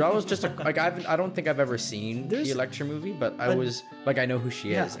was just I don't think I've ever seen the Elektra movie, but I was like I know who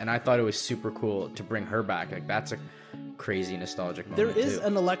she is, and I thought it was super cool to bring her back. Like that's a crazy nostalgic moment. There is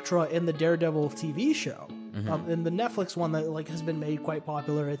an Elektra in the Daredevil TV show, in the Netflix one that like has been made quite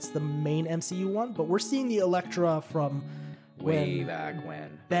popular. It's the main MCU one, but we're seeing the Elektra from way back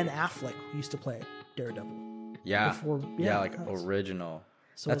when Ben Affleck used to play Daredevil. Yeah, original.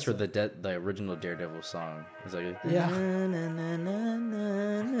 So that's where the original Daredevil song is like. Yeah.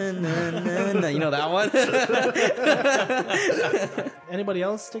 You know that one? Anybody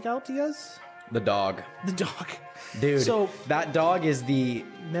else stick out to you guys? The dog. The dog. Dude, so that dog is the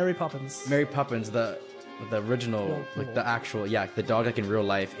Mary Poppins. Mary Poppins, the original, like the actual, the dog like in real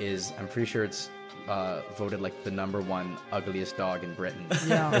life is, I'm pretty sure it's voted like the #1 ugliest dog in Britain,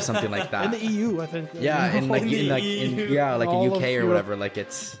 or something like that. In the EU, I think. Yeah, in like in UK or whatever. Like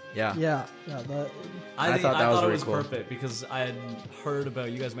it's Yeah. I thought that was it really was cool. Perfect because I had heard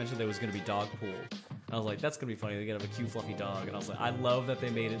about, you guys mentioned there was going to be dog pool. I was like, that's going to be funny. They're going to have a cute, fluffy dog. And I was like, I love that they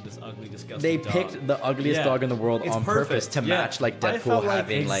made it this ugly, disgusting They dog. picked the ugliest dog in the world on purpose to match like Deadpool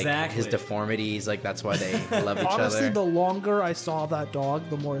having like his deformities. Like that's why they love each other. Honestly, the longer I saw that dog,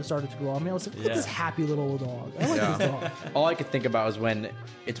 the more it started to grow on me. I was like, look at this happy little dog. I like this dog. All I could think about was when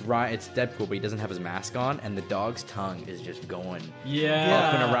it's Deadpool, but he doesn't have his mask on, and the dog's tongue is just going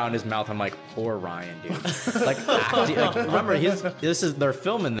up and around his mouth. I'm like, poor Ryan, dude. Like, acting, like remember, they're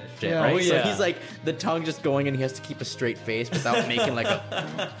filming this shit, right? Oh, yeah. So he's like, the tongue just going, and he has to keep a straight face without making like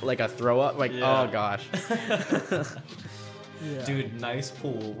a throw up. Like, oh gosh. Dude, nice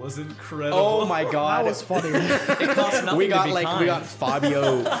pool was incredible. Oh my god, that was funny. It cost nothing we got to be kind. we got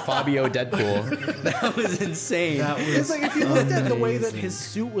Fabio Deadpool. That was insane. It's like if you looked at the way that his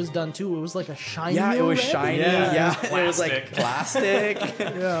suit was done too, it was like a shiny. Yeah, it was red. shiny. Yeah. It was like plastic.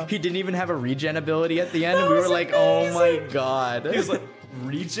 Yeah. He didn't even have a regen ability at the end. And we were like, oh my god. He was like,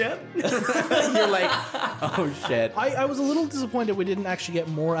 regen? You're like, oh shit. I was a little disappointed we didn't actually get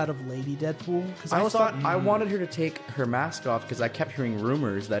more out of Lady Deadpool because I thought I wanted her to take her mask off because I kept hearing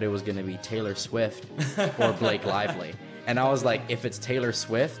rumors that it was going to be Taylor Swift or Blake Lively. And I was like, if it's Taylor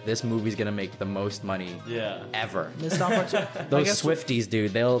Swift, this movie's going to make the most money ever. missed opportunity. Those Swifties,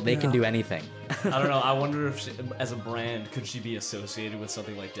 dude, they can do anything. I don't know. I wonder if she, as a brand, could she be associated with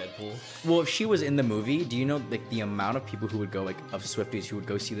something like Deadpool? Well, if she was in the movie, do you know like the amount of people who would go, like of Swifties who would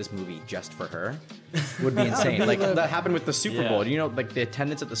go see this movie just for her would be insane. Like that happened with the Super Bowl. You know, like the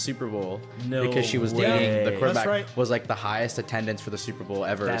attendance at the Super Bowl because she was dating the quarterback was like the highest attendance for the Super Bowl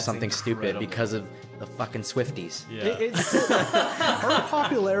ever or something stupid because of the fucking Swifties. Her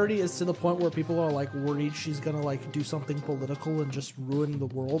popularity is to the point where people are like worried she's gonna like do something political and just ruin the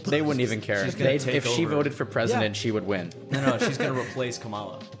world. They wouldn't even care. If she voted for president, she would win. No, she's gonna replace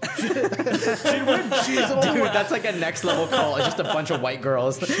Kamala. She'd win. Dude, that's like a next level call. It's just a bunch of white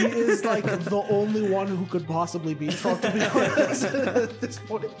girls. She is like the only one who could possibly beat Trump, to be honest, at this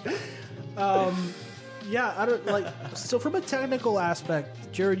point. Yeah, I don't like. So from a technical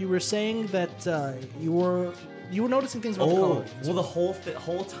aspect, Jarrod, you were saying that you were noticing things about the color. Well, the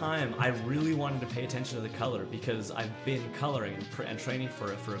whole time I really wanted to pay attention to the color because I've been coloring and training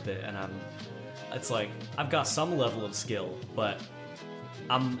for it for a bit, and it's like I've got some level of skill, but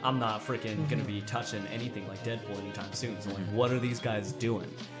I'm not freaking gonna be touching anything like Deadpool anytime soon. So like, what are these guys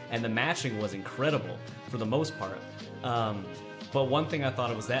doing? And the matching was incredible for the most part. But one thing I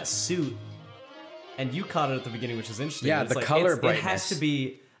thought it was that suit, and you caught it at the beginning, which is interesting. Yeah, the color brightness. It has to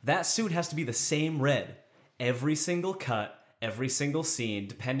be, that suit has to be the same red every single cut, every single scene,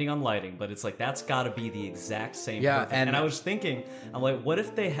 depending on lighting. But it's like that's got to be the exact same. Yeah, perfect. And I was thinking, I'm like, what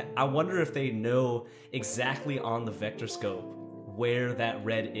if they? I wonder if they know exactly on the vector scope where that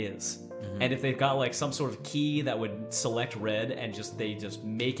red is. And if they've got like some sort of key that would select red and they just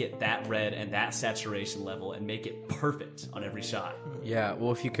make it that red and that saturation level and make it perfect on every shot. Yeah,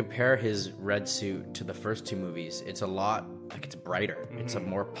 well, if you compare his red suit to the first two movies, it's a lot, like it's brighter. It's a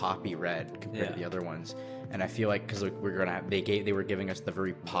more poppy red compared to the other ones. And I feel like because they were giving us the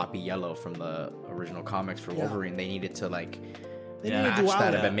very poppy yellow from the original comics for Wolverine, they needed to like match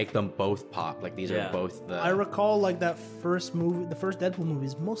that and make them both pop. Like these are both the. I recall like that first movie, the first Deadpool movie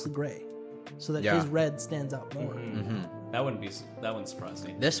is mostly gray, so that his red stands out more. That wouldn't surprise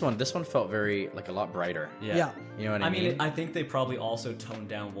me. This one felt very like a lot brighter. Yeah. You know what I mean? I mean, I think they probably also toned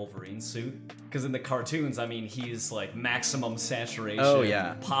down Wolverine's suit because in the cartoons, I mean, he's like maximum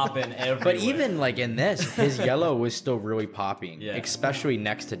saturation, popping everywhere. But even like in this, his yellow was still really popping, especially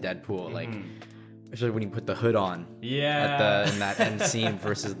next to Deadpool. Like, especially when you put the hood on, in that end scene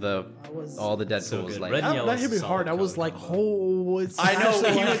versus all the Deadpools. Like that hit me hard. I was like, oh, it's I know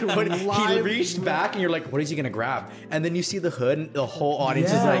he he reached back, and you're like, what is he gonna grab? And then you see the hood, and the whole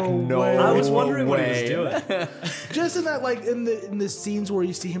audience is like, no. I was wondering what he was doing. Just in that, like in the scenes where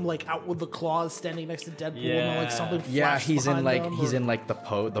you see him like out with the claws, standing next to Deadpool, and like something. He's in like them, he's in like the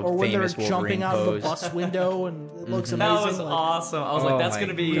famous they're Wolverine jumping out pose. of the bus window, and it looks amazing. That was awesome. I was like, that's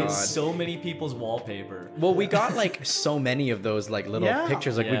gonna be God. so many people's wallpaper wallpaper. Well, we got like so many of those like little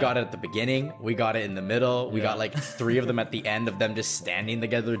pictures. Like we got it at the beginning, we got it in the middle, we got like 3 of them at the end of them just standing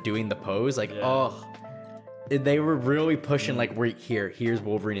together doing the pose. Like, they were really pushing like, here's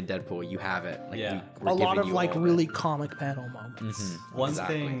Wolverine and Deadpool, you have it. Like, we're a lot of you like really comic panel moments. One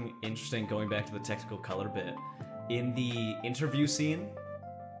thing interesting, going back to the technical color bit, in the interview scene,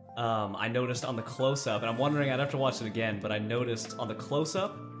 I noticed on the close-up, and I'm wondering, I'd have to watch it again, but I noticed on the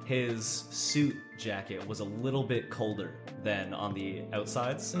close-up, his suit jacket was a little bit colder than on the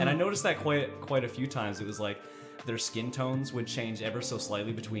outsides. And I noticed that quite a few times. It was like their skin tones would change ever so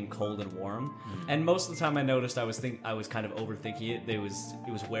slightly between cold and warm. And most of the time I noticed I was kind of overthinking it. It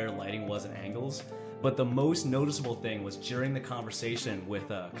was where lighting was at angles. But the most noticeable thing was during the conversation with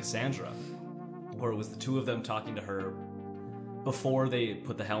Cassandra, where it was the 2 of them talking to her before they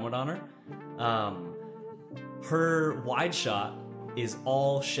put the helmet on her. Her wide shot is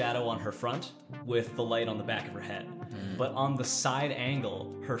all shadow on her front with the light on the back of her head. But on the side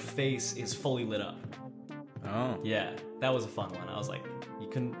angle, her face is fully lit up. Oh. Yeah, that was a fun one. I was like, you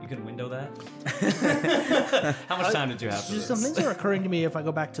couldn't window that? How much time did you have for this? Some things are occurring to me if I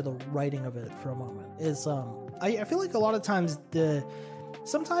go back to the writing of it for a moment. Is I feel like a lot of times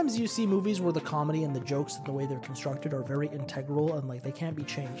sometimes you see movies where the comedy and the jokes and the way they're constructed are very integral and like they can't be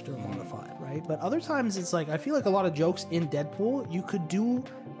changed or modified, right? But other times it's like I feel like a lot of jokes in Deadpool, you could do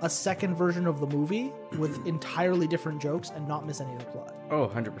a second version of the movie with entirely different jokes and not miss any of the plot. Oh,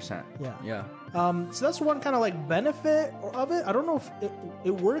 100%. Yeah. So that's one kind of like benefit of it. I don't know if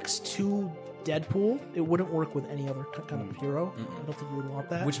it works to Deadpool. It wouldn't work with any other kind of hero. I don't think you would want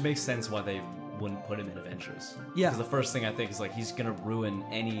that. Which makes sense why they wouldn't put him in Avengers. Yeah. Because the first thing I think is like he's gonna ruin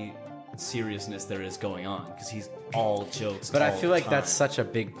any seriousness there is going on because he's all jokes. But I feel like that's such a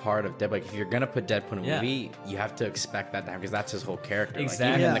big part of Deadpool. Like if you're gonna put Deadpool in a movie, you have to expect that to happen because that's his whole character. Exactly.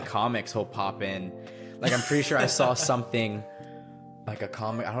 Like even in the comics, he'll pop in. Like I'm pretty sure I saw something like a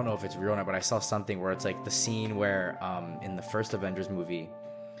comic. I don't know if it's real or not, but I saw something where it's like the scene where in the first Avengers movie,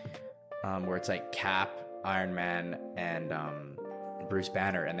 where it's like Cap, Iron Man, and Bruce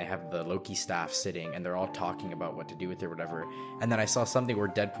Banner, and they have the Loki staff sitting and they're all talking about what to do with it or whatever. And then I saw something where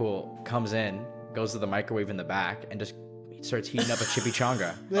Deadpool comes in, goes to the microwave in the back, and just starts heating up a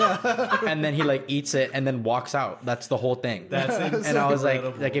chimichanga. And then he like eats it and then walks out. That's the whole thing. And I was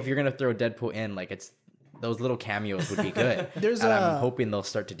like if you're gonna throw Deadpool in, like it's those little cameos would be good. I'm hoping they'll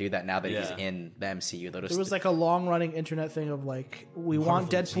start to do that now that he's in the MCU. There was like a long-running internet thing of like, we want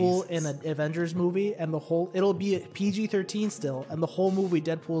Deadpool in an Avengers movie, and it'll be PG-13 still, and the whole movie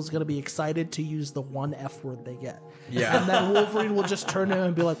Deadpool is going to be excited to use the one F word they get. Yeah. And then Wolverine will just turn to him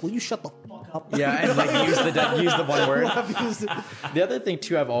and be like, "Will you shut the fuck up?" Yeah, and like use the one word. The other thing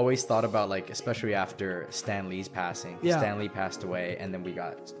too, I've always thought about, like especially after Stan Lee's passing. Yeah. Stan Lee passed away, and then we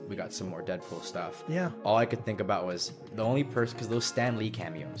got some more Deadpool stuff. Yeah. All I could think about was the only person, because those Stan Lee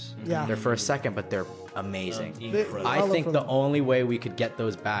cameos, they're for a second, but they're amazing. I think the only way we could get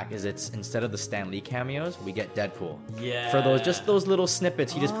those back is it's instead of the Stan Lee cameos, we get Deadpool. Yeah. For those little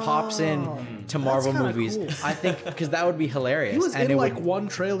snippets, he just pops in to Marvel movies. Cool. I think because that would be hilarious. He was in like one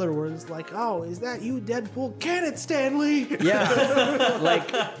trailer where it's like, "Oh, is that you, Deadpool? Can it, Stan Lee?"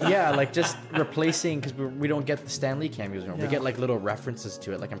 Yeah, like just replacing, because we don't get the Stan Lee cameos anymore. We get like little references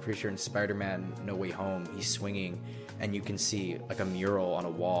to it. Like I'm pretty sure in Spider-Man No Way Home, he's swinging, and you can see like a mural on a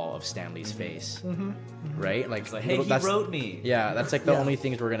wall of Stan Lee's face, right? Like, it's like, hey, he wrote me. Yeah, that's like the only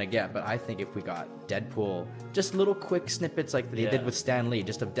things we're gonna get. But I think if we got Deadpool, just little quick snippets like they did with Stan Lee,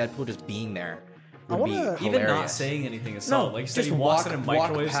 just of Deadpool just being there. Even not saying anything is solid. Like you said, he walks in and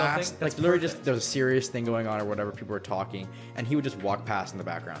microwaves something. Like literally just there's a serious thing going on or whatever, people are talking, and he would just walk past in the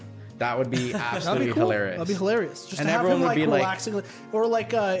background. That would be absolutely hilarious. That'd be hilarious. Just and to have everyone him would be relaxing, or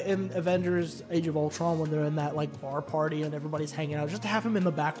like in Avengers: Age of Ultron when they're in that like bar party and everybody's hanging out. Just to have him in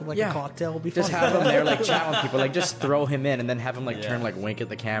the back with like a cocktail would be fun. Just have him there like chatting with people. Like just throw him in and then have him like turn like wink at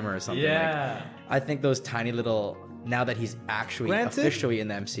the camera or something. Yeah. Like, I think those tiny little. Now that he's actually officially in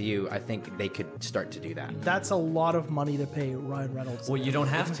the MCU, I think they could start to do that. That's a lot of money to pay Ryan Reynolds. Well, you don't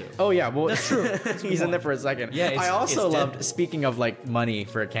have to. Oh yeah, well that's true. He's in there for a second. Yeah, I also loved. Speaking of like money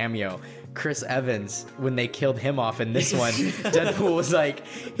for a cameo, Chris Evans, when they killed him off in this one, Deadpool was like,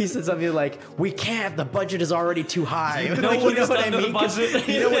 he said something like, "We can't. The budget is already too high." You know what I mean?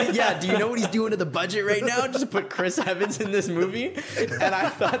 You know what? Yeah. Do you know what he's doing to the budget right now? Just put Chris Evans in this movie, and I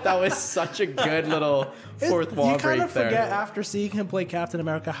thought that was such a good little fourth wall break there. You kind of forget after seeing him play Captain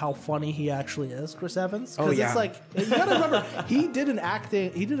America how funny he actually is, Chris Evans. Oh yeah. It's like you gotta remember he did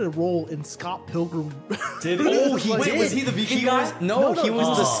a role in Scott Pilgrim. Did he? Oh, he did. did. Was he the vegan guy? No, he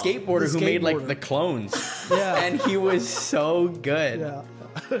was the skateboarder who made like the clones. Yeah, and he was so good. Yeah.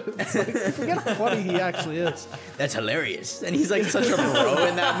 It's like, you forget how funny he actually is. That's hilarious. And he's like such a bro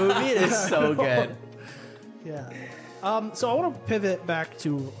in that movie. It is so good. Yeah. So I want to pivot back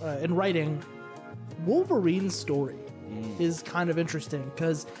to, in writing, Wolverine's story is kind of interesting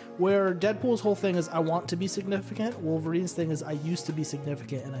because where Deadpool's whole thing is I want to be significant, Wolverine's thing is I used to be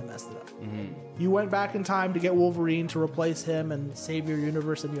significant and I messed it up. You went back in time to get Wolverine to replace him and save your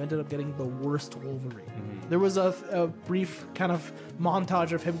universe, and you ended up getting the worst Wolverine. There was a brief kind of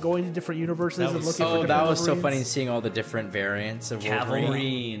montage of him going to different universes and looking for different that was so Wolverines. funny seeing all the different variants of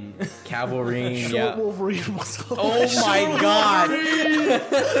Wolverine. Cavalry. Short Wolverine was Oh my god!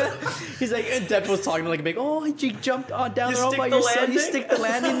 He's like, and Deadpool's talking to like a big, oh, you jumped on down there all by yourself. You stick the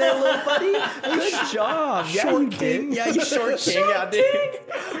landing there, little buddy. Good job. Short King. Yeah, you short king. Yeah, dude.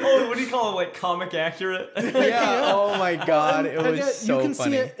 Oh, what do you call it? Like comic accurate? Yeah. Oh my god, it was so You can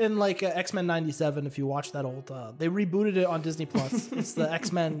funny. see it in like X-Men '97 if you watch that old. They rebooted it on Disney Plus. It's the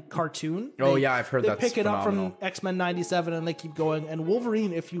X-Men cartoon. Oh yeah, I've heard They that's pick it up phenomenal. from X-Men '97 and they keep going. And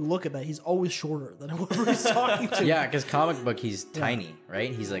Wolverine, if you look at that, he's always shorter than whoever he's talking to. Yeah, because comic book, he's tiny,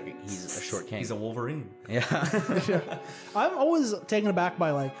 right? He's a short king. He's a Wolverine. Yeah. I'm always taken aback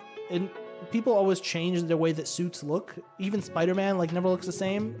by like people always change the way that suits look. Even Spider-Man like never looks the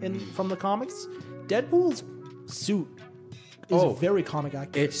same from the comics. Deadpool's suit is very comic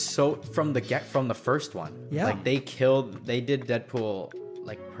accurate. It's so from the first one. Yeah. Like they did Deadpool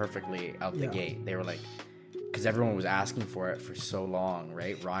like perfectly out the gate. They were like, because everyone was asking for it for so long,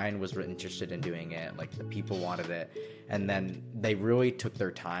 right? Ryan was interested in doing it. Like the people wanted it. And then they really took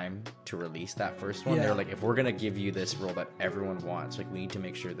their time to release that first one. Yeah. They were like, if we're going to give you this role that everyone wants, like we need to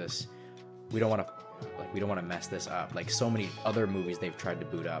make sure we don't want to mess this up. Like so many other movies they've tried to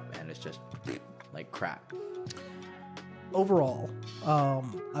boot up and it's just like crap. Overall,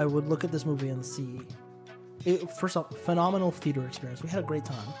 I would look at this movie and see first off, phenomenal theater experience. We had a great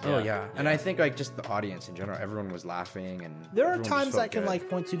time. Oh yeah, and I think like just the audience in general, everyone was laughing, and there are everyone just times felt I can good. like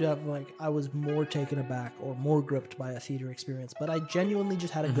point to have like I was more taken aback or more gripped by a theater experience, but I genuinely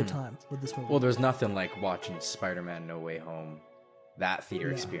just had a good time with this movie. Well, there's nothing like watching Spider-Man No Way Home, that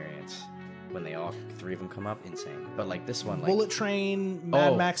theater experience when they all three of them come up, insane. But like this one, like Bullet Train,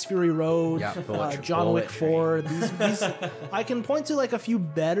 Mad Max Fury Road, Yeah, John Bullet Wick 4. These I can point to like a few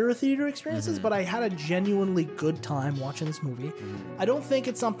better theater experiences, but I had a genuinely good time watching this movie. I don't think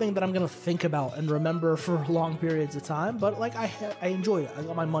it's something that I'm gonna think about and remember for long periods of time, but like I enjoyed it. I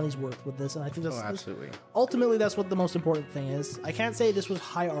got my money's worth with this, and I think that's absolutely. ultimately that's what the most important thing is. I can't say this was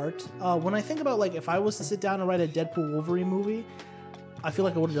high art. When I think about like if I was to sit down and write a Deadpool Wolverine movie, I feel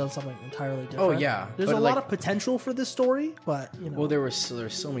like I would have done something entirely different. Oh, yeah. There's But, a like- lot of potential for this story, but you know. Well, there's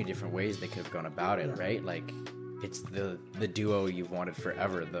so many different ways they could have gone about it, right? Like it's the duo you've wanted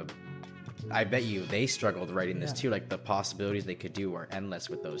forever. I bet you they struggled writing this too. Like the possibilities they could do are endless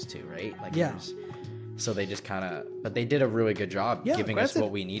with those two, right? Like so they just kind of, but they did a really good job giving us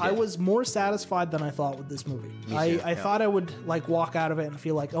what we needed. I was more satisfied than I thought with this movie. I thought I would like walk out of it and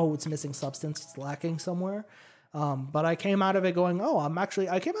feel like, oh, it's missing substance, it's lacking somewhere. But I came out of it going, oh,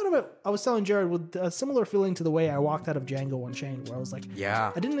 I came out of it, I was telling Jarrod, with a similar feeling to the way I walked out of Django Unchained, where I was like,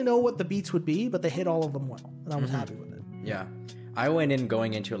 I didn't know what the beats would be, but they hit all of them well, and I was happy with it. Yeah. I went in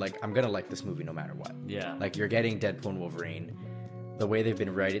going into it like, I'm going to like this movie no matter what. Yeah. Like you're getting Deadpool and Wolverine. The way they've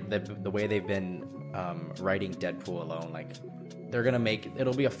been writing, the way they've been writing Deadpool alone, like they're going to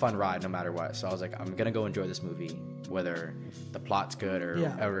it'll be a fun ride no matter what. So I was like, I'm going to go enjoy this movie, whether the plot's good or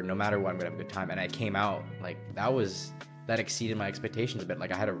no matter what, I'm going to have a good time. And I came out like that exceeded my expectations a bit.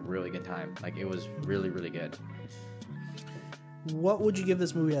 Like I had a really good time. Like it was really, really good. What would you give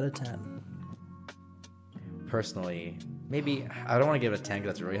this movie out of 10? Personally, maybe I don't want to give it a 10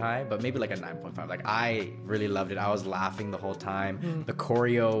 because that's really high, but maybe like a 9.5. Like I really loved it. I was laughing the whole time. The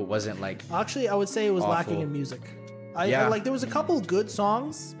choreo wasn't like Actually, I would say it was awful. lacking in music. I like there was a couple good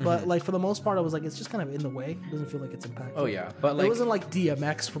songs, but like for the most part, I was like, it's just kind of in the way. It doesn't feel like it's impactful. Oh yeah, but like it wasn't like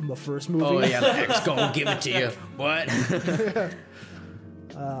DMX from the first movie. oh yeah, the X gonna give it to you. What?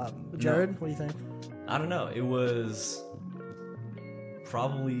 Jarrod, what do you think? I don't know. It was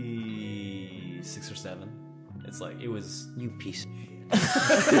probably 6 or 7. It's like it was. You piece of shit.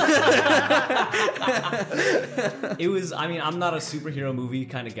 It was. I mean, I'm not a superhero movie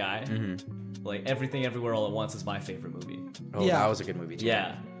kind of guy. Like Everything Everywhere All at Once is my favorite movie. Oh, that was a good movie too.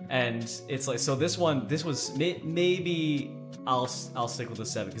 Yeah, and it's like so. This was maybe I'll stick with a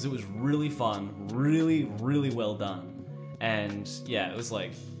 7 because it was really fun, really well done, And yeah, it was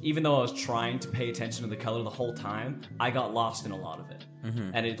like, even though I was trying to pay attention to the color the whole time, I got lost in a lot of it.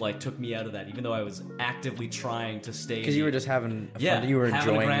 And it like took me out of that, even though I was actively trying to stay. Because you were just having fun. You were having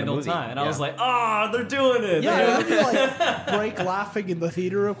enjoying a grand the old movie. time. And I was like, they're doing it. Yeah, you like break laughing in the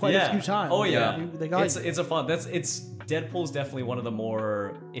theater quite a few times. Oh yeah, they got it's a fun. Deadpool's definitely one of the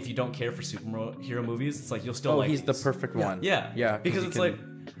more, if you don't care for superhero movies, it's like you'll still like. He's the perfect one. Yeah. Because it's like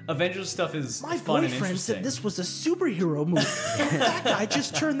Avengers stuff is my fun and boyfriend interesting. said this was a superhero movie. That guy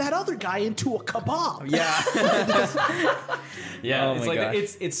just turned that other guy into a kebab. Yeah. Yeah, Oh it's my like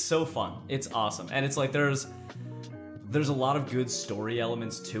gosh. it's so fun. It's awesome, and it's like there's a lot of good story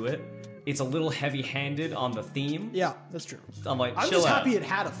elements to it. It's a little heavy-handed on the theme. Yeah, that's true. I'm like, I'm chill just out. happy it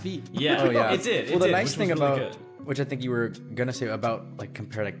had a theme. Yeah, it did. Well, the nice which thing was really about, good. which I think you were gonna say about like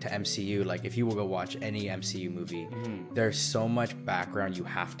compared like to MCU, like if you will go watch any MCU movie, there's so much background you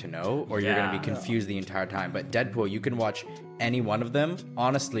have to know, or you're gonna be confused the entire time. But Deadpool, you can watch any one of them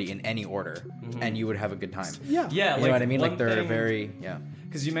honestly in any order, and you would have a good time. Yeah. Yeah, You know what I mean? Like they're very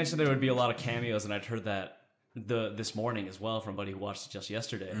Because you mentioned there would be a lot of cameos, and I'd heard that this morning as well from a buddy who watched it just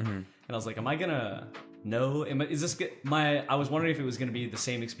yesterday. And I was like, am I gonna know? I was wondering if it was gonna be the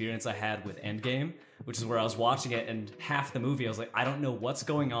same experience I had with Endgame, which is where I was watching it, and half the movie I was like, I don't know what's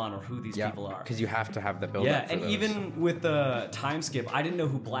going on or who these people are. because you have to have the build. Yeah, and even with the time skip, I didn't know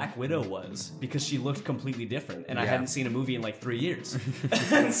who Black Widow was because she looked completely different, and I hadn't seen a movie in like 3 years.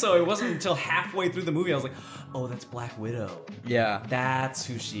 And so it wasn't until halfway through the movie I was like, oh, that's Black Widow. Yeah. That's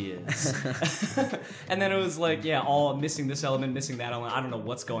who she is. And then it was like, all missing this element, missing that element. I don't know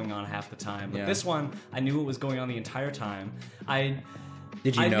what's going on half the time. But this one, I knew what was going on the entire time.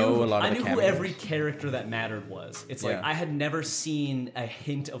 Did you know a lot of I the knew cameos? who every character that mattered was. It's like Yeah. I had never seen a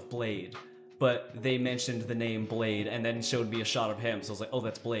hint of Blade, but they mentioned the name Blade and then showed me a shot of him. So I was like, oh,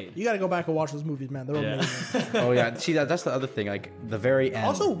 that's Blade. You got to go back and watch those movies, man. They're amazing. Oh yeah, see that's the other thing. Like the very end.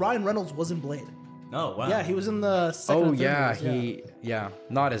 Also, Ryan Reynolds was in Blade. Oh, wow. Yeah, he was in the second. Oh and third yeah, movies,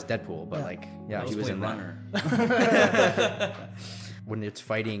 not as Deadpool, but he was Blade in Runner. that. When it's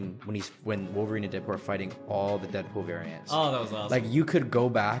fighting, when Wolverine and Deadpool are fighting all the Deadpool variants. Oh, that was awesome. Like you could go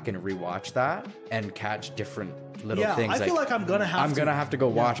back and rewatch that and catch different little things. I feel like I'm gonna have to go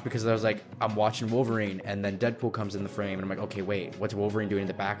watch because I was like, I'm watching Wolverine and then Deadpool comes in the frame and I'm like, okay, wait, what's Wolverine doing in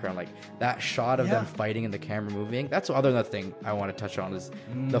the background? Like that shot of them fighting and the camera moving. That's the other thing I want to touch on is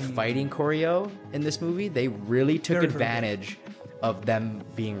the fighting choreo in this movie. They really took advantage of them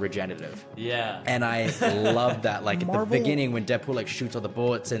being regenerative. Yeah. And I love that. Like Marvel, at the beginning when Deadpool like shoots all the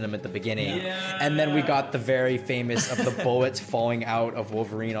bullets in him at the beginning. Yeah. And then we got the very famous of the bullets falling out of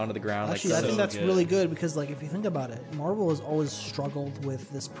Wolverine onto the ground. Actually, like I think that's good. really good because, like, if you think about it, Marvel has always struggled with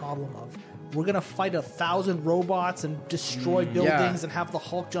this problem of we're gonna fight 1,000 robots and destroy buildings and have the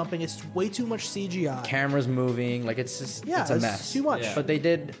Hulk jumping. It's way too much CGI. Cameras moving, like it's just it's a mess. Too much. Yeah. But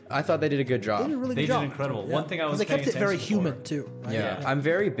I thought they did a good job. They did a really They good did job. incredible. Yeah. One thing I was they kept paying it very attention human for. too. Right? Yeah. I'm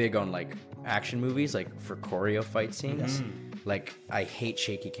very big on like action movies, like for choreo fight scenes. Like I hate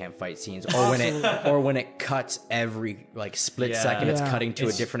shaky cam fight scenes, or when it cuts every like split second, it's cutting to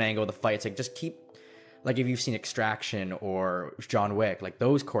a different angle of the fight. It's like just keep. Like if you've seen Extraction or John Wick, like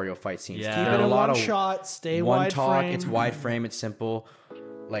those choreo fight scenes, Yeah. Keep they're it a in lot one of shot. Stay one wide talk. frame. It's wide frame. It's simple.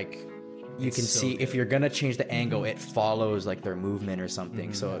 Like you can so see if good. you're gonna change the angle, it follows like their movement or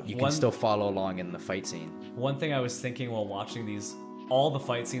something, so you can still follow along in the fight scene. One thing I was thinking while watching all the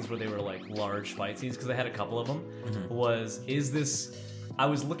fight scenes where they were like large fight scenes, because they had a couple of them, I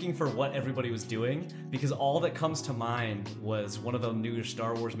was looking for what everybody was doing because all that comes to mind was one of the new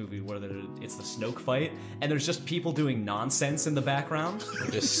Star Wars movies where it's the Snoke fight and there's just people doing nonsense in the background.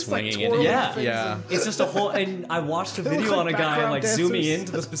 Just like swinging it. twirling Yeah. things Yeah. and- It's just a whole, and I watched a They look video on like a guy background like zooming dancers.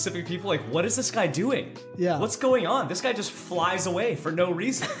 into the specific people, like, what is this guy doing? Yeah. What's going on? This guy just flies away for no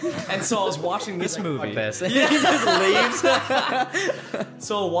reason. And so I was watching this movie. Fuck this. Yeah. He just leaves.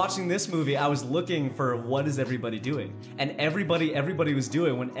 So watching this movie, I was looking for what is everybody doing, and everybody was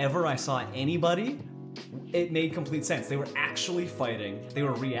doing. Whenever I saw anybody, it made complete sense. They were actually fighting. They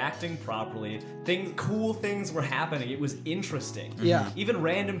were reacting properly. Cool things were happening. It was interesting. Yeah. Even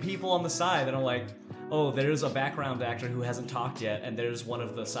random people on the side that are like, oh, there's a background actor who hasn't talked yet, and there's one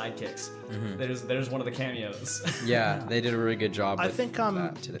of the sidekicks. There's one of the cameos. Yeah, they did a really good job. I with think I'm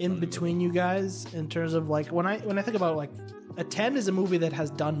that to the in film. between you guys in terms of like when I think about like a 10 is a movie that has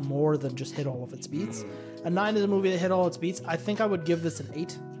done more than just hit all of its beats. A 9 is a movie that hit all its beats. I think I would give this an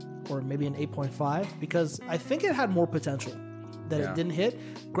 8 or maybe an 8.5 because I think it had more potential that it didn't hit.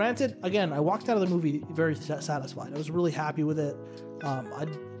 Granted, again, I walked out of the movie very satisfied. I was really happy with it. I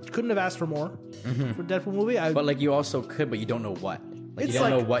couldn't have asked for more for Deadpool movie. But like you also could, but you don't know what. Like It's you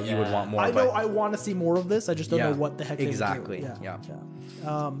don't like- know what you would want more. I know but I want to see more of this. I just don't know what the heck they would do. exactly. Yeah.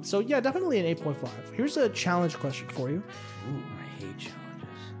 So yeah, definitely an 8.5. Here's a challenge question for you. Ooh, I hate challenges.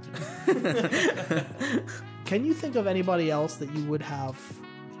 Can you think of anybody else that you would have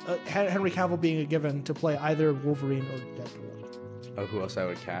Henry Cavill being a given to play either Wolverine or Deadpool? Oh, who else I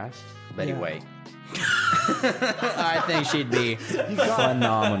would cast? Betty Yeah. White. I think she'd be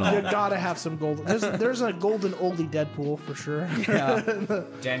phenomenal. You gotta have some golden. There's a golden oldie Deadpool for sure. Yeah.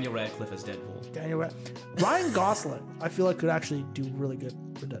 Daniel Radcliffe as Deadpool. Daniel Ryan Gosling, I feel like could actually do really good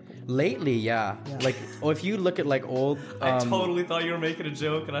for Deadpool. Lately, yeah. Like, if you look at like old, I totally thought you were making a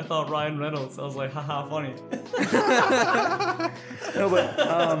joke, and I thought Ryan Reynolds. I was like, haha, funny. no,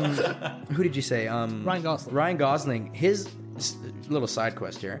 but who did you say? Ryan Gosling. Ryan Gosling. His little side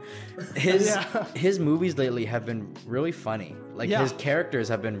quest here. His movies lately have been really funny. Like his characters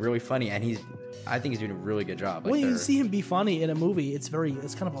have been really funny, and I think he's doing a really good job. Like when you see him be funny in a movie, it's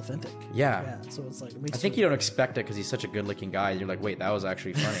kind of authentic. Yeah. So it's like I think you don't expect it because he's such a good-looking guy. You're like, wait, that was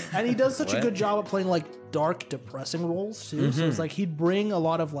actually funny. And he does such a What? good job at playing like dark, depressing roles too. So it's like he'd bring a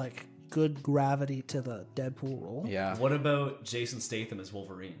lot of like good gravity to the Deadpool role. Yeah. What about Jason Statham as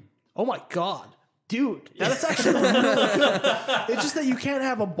Wolverine? Oh my god. Dude, that's actually really good. It's just that you can't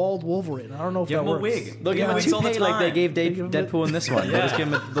have a bald Wolverine. I don't know if Give that him a works. wig. They'll give him a wigs all the toupee like they time. gave give him a- Deadpool in this one. Yeah. They'll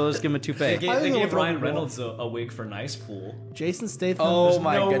just give him a toupee. They I gave think it'll Ryan probably Reynolds a wig for Nice Pool. Jason Statham. Oh there's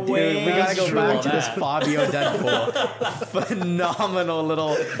my no god, dude! way. We gotta go That's back true. to this Fabio Deadpool. Phenomenal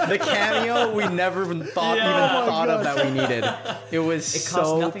little the cameo we never even thought of that we needed. It was It costs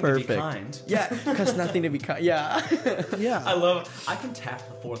so nothing perfect. to be kind. Yeah, costs nothing to be kind. Yeah. Yeah. I can tap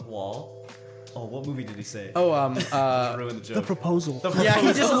the fourth wall. Oh, what movie did he say? Oh, Ruin the joke. The proposal. yeah.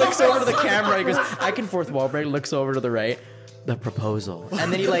 He just looks over to the camera. He goes, "I can fourth wall break." Looks over to the right. The proposal,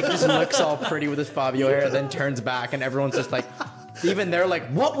 and then he like just looks all pretty with his Fabio hair, then turns back, and everyone's just like, even they're like,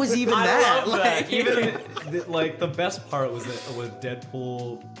 "What was even that?" I love that. Like, Even like the best part was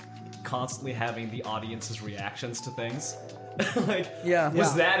Deadpool constantly having the audience's reactions to things. Like, Yeah.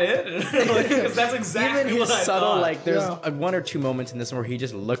 was that it? Because that's exactly even his what I subtle thought. like there's one or two moments in this where he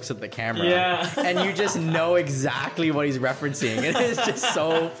just looks at the camera and you just know exactly what he's referencing. It is just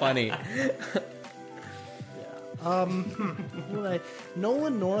so funny.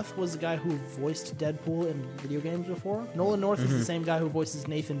 Nolan North was the guy who voiced Deadpool in video games before. Nolan North is the same guy who voices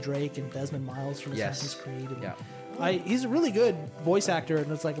Nathan Drake and Desmond Miles from Assassin's Creed. And he's a really good voice actor,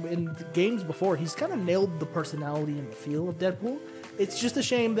 and it's like in the games before, he's kind of nailed the personality and the feel of Deadpool. It's just a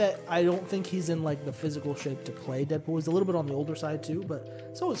shame that I don't think he's in like the physical shape to play Deadpool. He's a little bit on the older side too,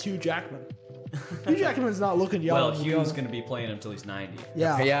 but so is Hugh Jackman. Hugh Jackman's not looking young. Well, Hugh's going to be playing him until he's 90.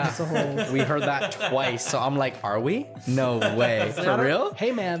 Yeah. That's a whole. We heard that twice, so I'm like, are we? No way. For real?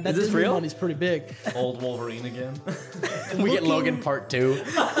 Hey man, that Is this Disney real? money's pretty big. Old Wolverine again. We get Logan Part 2.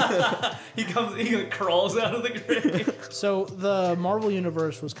 He crawls out of the grave. So the Marvel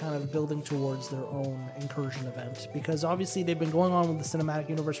Universe was kind of building towards their own incursion event because obviously they've been going on with the cinematic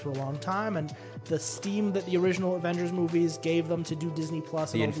universe for a long time, and the steam that the original Avengers movies gave them to do Disney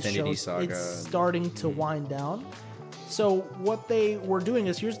Plus and The all these Infinity shows, Saga. it's starting to wind down. So what they were doing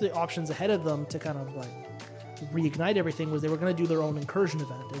is here's the options ahead of them to kind of like reignite everything was they were going to do their own incursion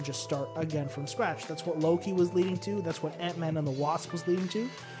event and just start again from scratch. That's what Loki was leading to. That's what Ant-Man and the Wasp was leading to.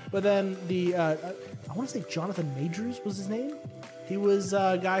 But then the I want to say Jonathan Majors was his name. He was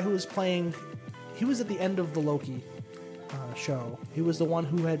a guy who was playing. He was at the end of the Loki show. He was the one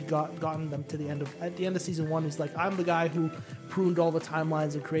who had gotten them to the end of at the end of season 1. He's like, I'm the guy who pruned all the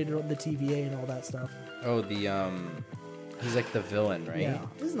timelines and created the TVA and all that stuff. Oh, he's like the villain, right? Yeah,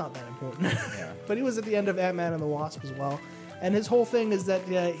 this is not that important. Yeah. But he was at the end of Ant-Man and the Wasp as well. And his whole thing is that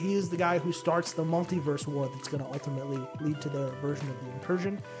he is the guy who starts the multiverse war that's going to ultimately lead to their version of the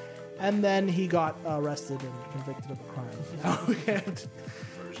incursion. And then he got arrested and convicted of a crime.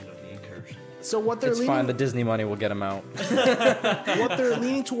 Version of the incursion. So what they're It's leaning, fine. The Disney money will get him out. what they're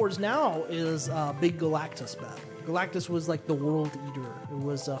leaning towards now is Big Galactus battle. Galactus was like the World Eater. It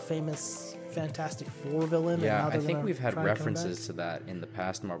was a famous Fantastic Four villain. and now Yeah, I they're think gonna we've had try and come back. references to that in the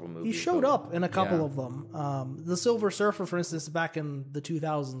past Marvel movies. He showed but- up in a couple yeah. of them. The Silver Surfer, for instance, back in the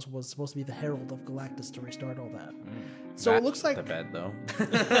 2000s, was supposed to be the herald of Galactus to restart all that. So it That's looks like the bed though.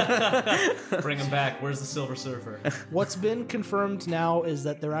 Bring him back. Where's the Silver Surfer? what's been confirmed now is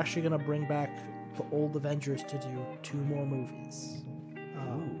that they're actually going to bring back the old Avengers to do 2 more movies.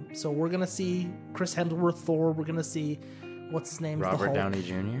 So we're going to see Chris Hemsworth Thor. We're going to see what's his name? Robert Downey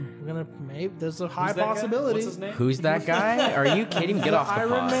Jr. We're gonna maybe there's a high Who's that guy? possibility. What's his name? Who's that guy? Are you kidding? Get The off the Iron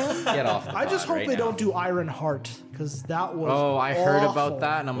pod. Man? Get off the I just pod hope right they now. don't do Iron Heart because that was Oh, I heard awful. about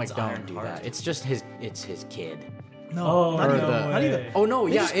that, and I'm What's like, don't Iron do Heart? that. It's just his. It's his kid. No, not even. Oh no,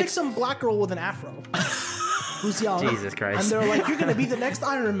 They just pick some black girl with an afro who's young. Jesus Christ. And they're like, you're gonna be the next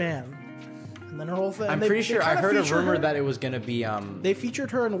Iron Man. And then her whole thing. I'm pretty sure I heard a rumor that it was gonna be. They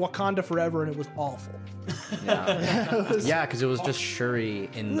featured her in Wakanda Forever, and it was awful. Yeah, yeah, because it was just Shuri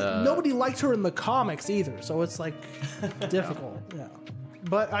in the. Nobody liked her in the comics either, so it's like difficult. Yeah,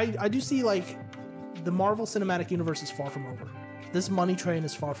 but I do see like the Marvel Cinematic Universe is far from over. This money train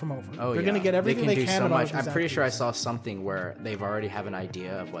is far from over. Oh, They're gonna get everything they can do so out much. of these I'm pretty sure I actors. saw something where they've already have an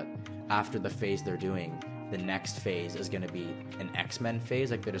idea of what after the phase they're doing. The next phase is going to be an X-Men phase.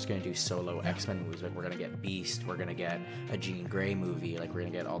 Like, they're just going to do solo X-Men movies. Like, we're going to get Beast. We're going to get a Jean Grey movie. Like, we're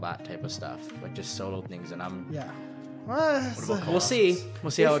going to get all that type of stuff. Like, just solo things. And I'm... Yeah. We'll see. We'll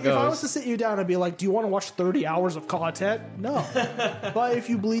see how it goes. If I was to sit you down and be like, do you want to watch 30 hours of content? No. But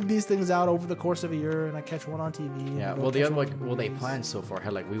if you bleed these things out over the course of a year and I catch one on TV... Yeah, well, the other, they planned so far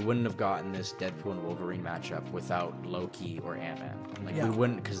ahead. Like, we wouldn't have gotten this Deadpool and Wolverine matchup without Loki or Ant-Man. Like, we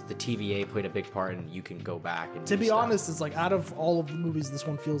wouldn't, because the TVA played a big part and you can go back and to be honest, it's like, out of all of the movies, this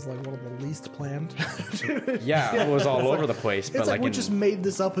one feels like one of the least planned. Yeah, it was all over the place. But it's like we just made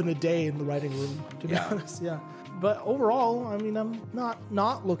this up in a day in the writing room, to be honest. Yeah. But overall, I mean, I'm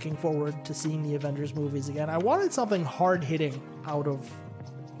not looking forward to seeing the Avengers movies again. I wanted something hard-hitting out of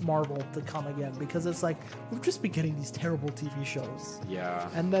Marvel to come again, because it's like, we've just been getting these terrible TV shows. Yeah.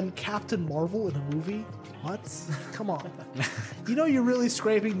 And then Captain Marvel in a movie? What? Come on. You know you're really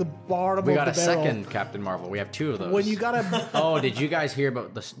scraping the bottom of the barrel. We got a second Captain Marvel. We have two of those. When you got a... Oh, did you guys hear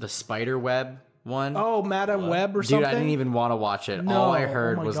about the spider web one? Oh, Madam Web or Dude, something? I didn't even want to watch it. No, all I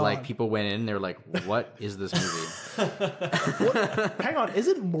heard oh my was God. like people went in and they're like, what is this movie? Hang on,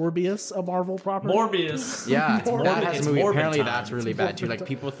 isn't Morbius a Marvel property? Morbius. Yeah, that has It's a movie. Morbid Apparently time. that's really bad too. Like,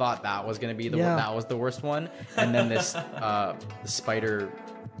 people thought that was going to be that was the worst one. And then this spider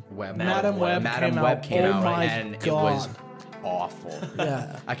web. Madam Web came out Oh my and God. it was awful.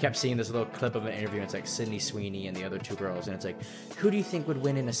 Yeah. I kept seeing this little clip of an interview, and it's like Sydney Sweeney and the other two girls, and it's like, who do you think would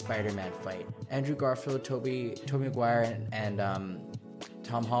win in a Spider-Man fight? Andrew Garfield, Tobey Maguire, and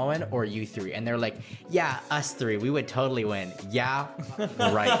Tom Holland, or you three? And they're like, yeah, us three, we would totally win. Yeah,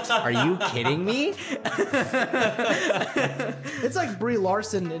 right. Are you kidding me? It's like Brie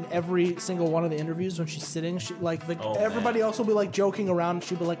Larson in every single one of the interviews when she's sitting. She like everybody else will be like joking around, and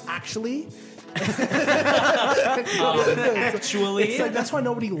she'll be like, actually. Actually, it's like that's why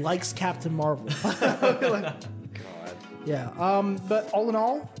nobody likes Captain Marvel. God. Yeah. But all in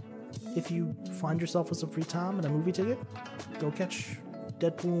all, if you find yourself with some free time and a movie ticket, go catch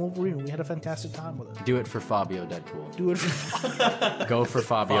Deadpool and Wolverine. We had a fantastic time with it. Do it for Fabio Deadpool. Do it for Go for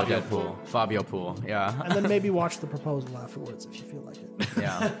Fabio Deadpool. Fabio Pool. Yeah. and then maybe watch The Proposal afterwards if you feel like it.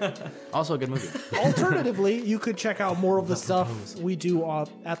 Yeah. Also a good movie. Alternatively, you could check out more of the stuff we do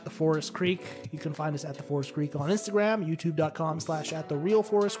at The Forest Creek. You can find us at The Forest Creek on Instagram,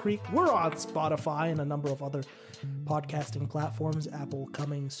 youtube.com/@TheRealForestCreek. We're on Spotify and a number of other podcasting platforms. Apple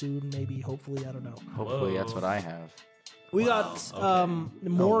coming soon, maybe, hopefully, I don't know. Hopefully that's what I have. We got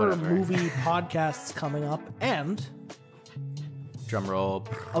more whatever. movie podcasts coming up and Drum roll.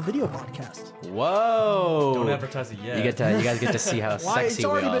 a video podcast. Whoa. don't advertise it yet. You guys get to see how Why, sexy it's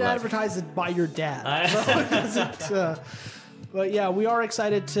already we all been look. advertised by your dad. But yeah, we are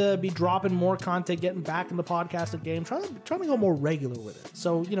excited to be dropping more content, getting back in the podcasting game, trying to go more regular with it.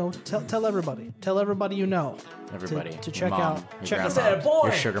 So, tell everybody you know. Everybody. To Your check mom, out. your Check us grandma, out. boy.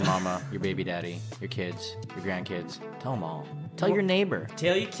 Your sugar mama, your baby daddy, your kids, your grandkids. Tell them all. Tell your neighbor.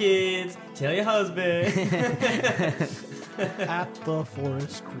 Tell your kids. Tell your husband. At the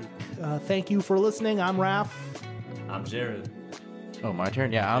Forest Creek. Thank you for listening. I'm Raph. I'm Jarrod. Oh, my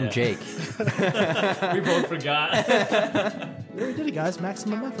turn? Yeah, I'm Jake. We both forgot. We already did it, guys.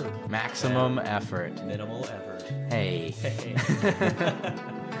 Maximum effort. Maximum effort. Minimal effort. Hey. Hey.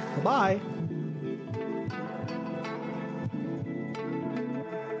 Bye-bye.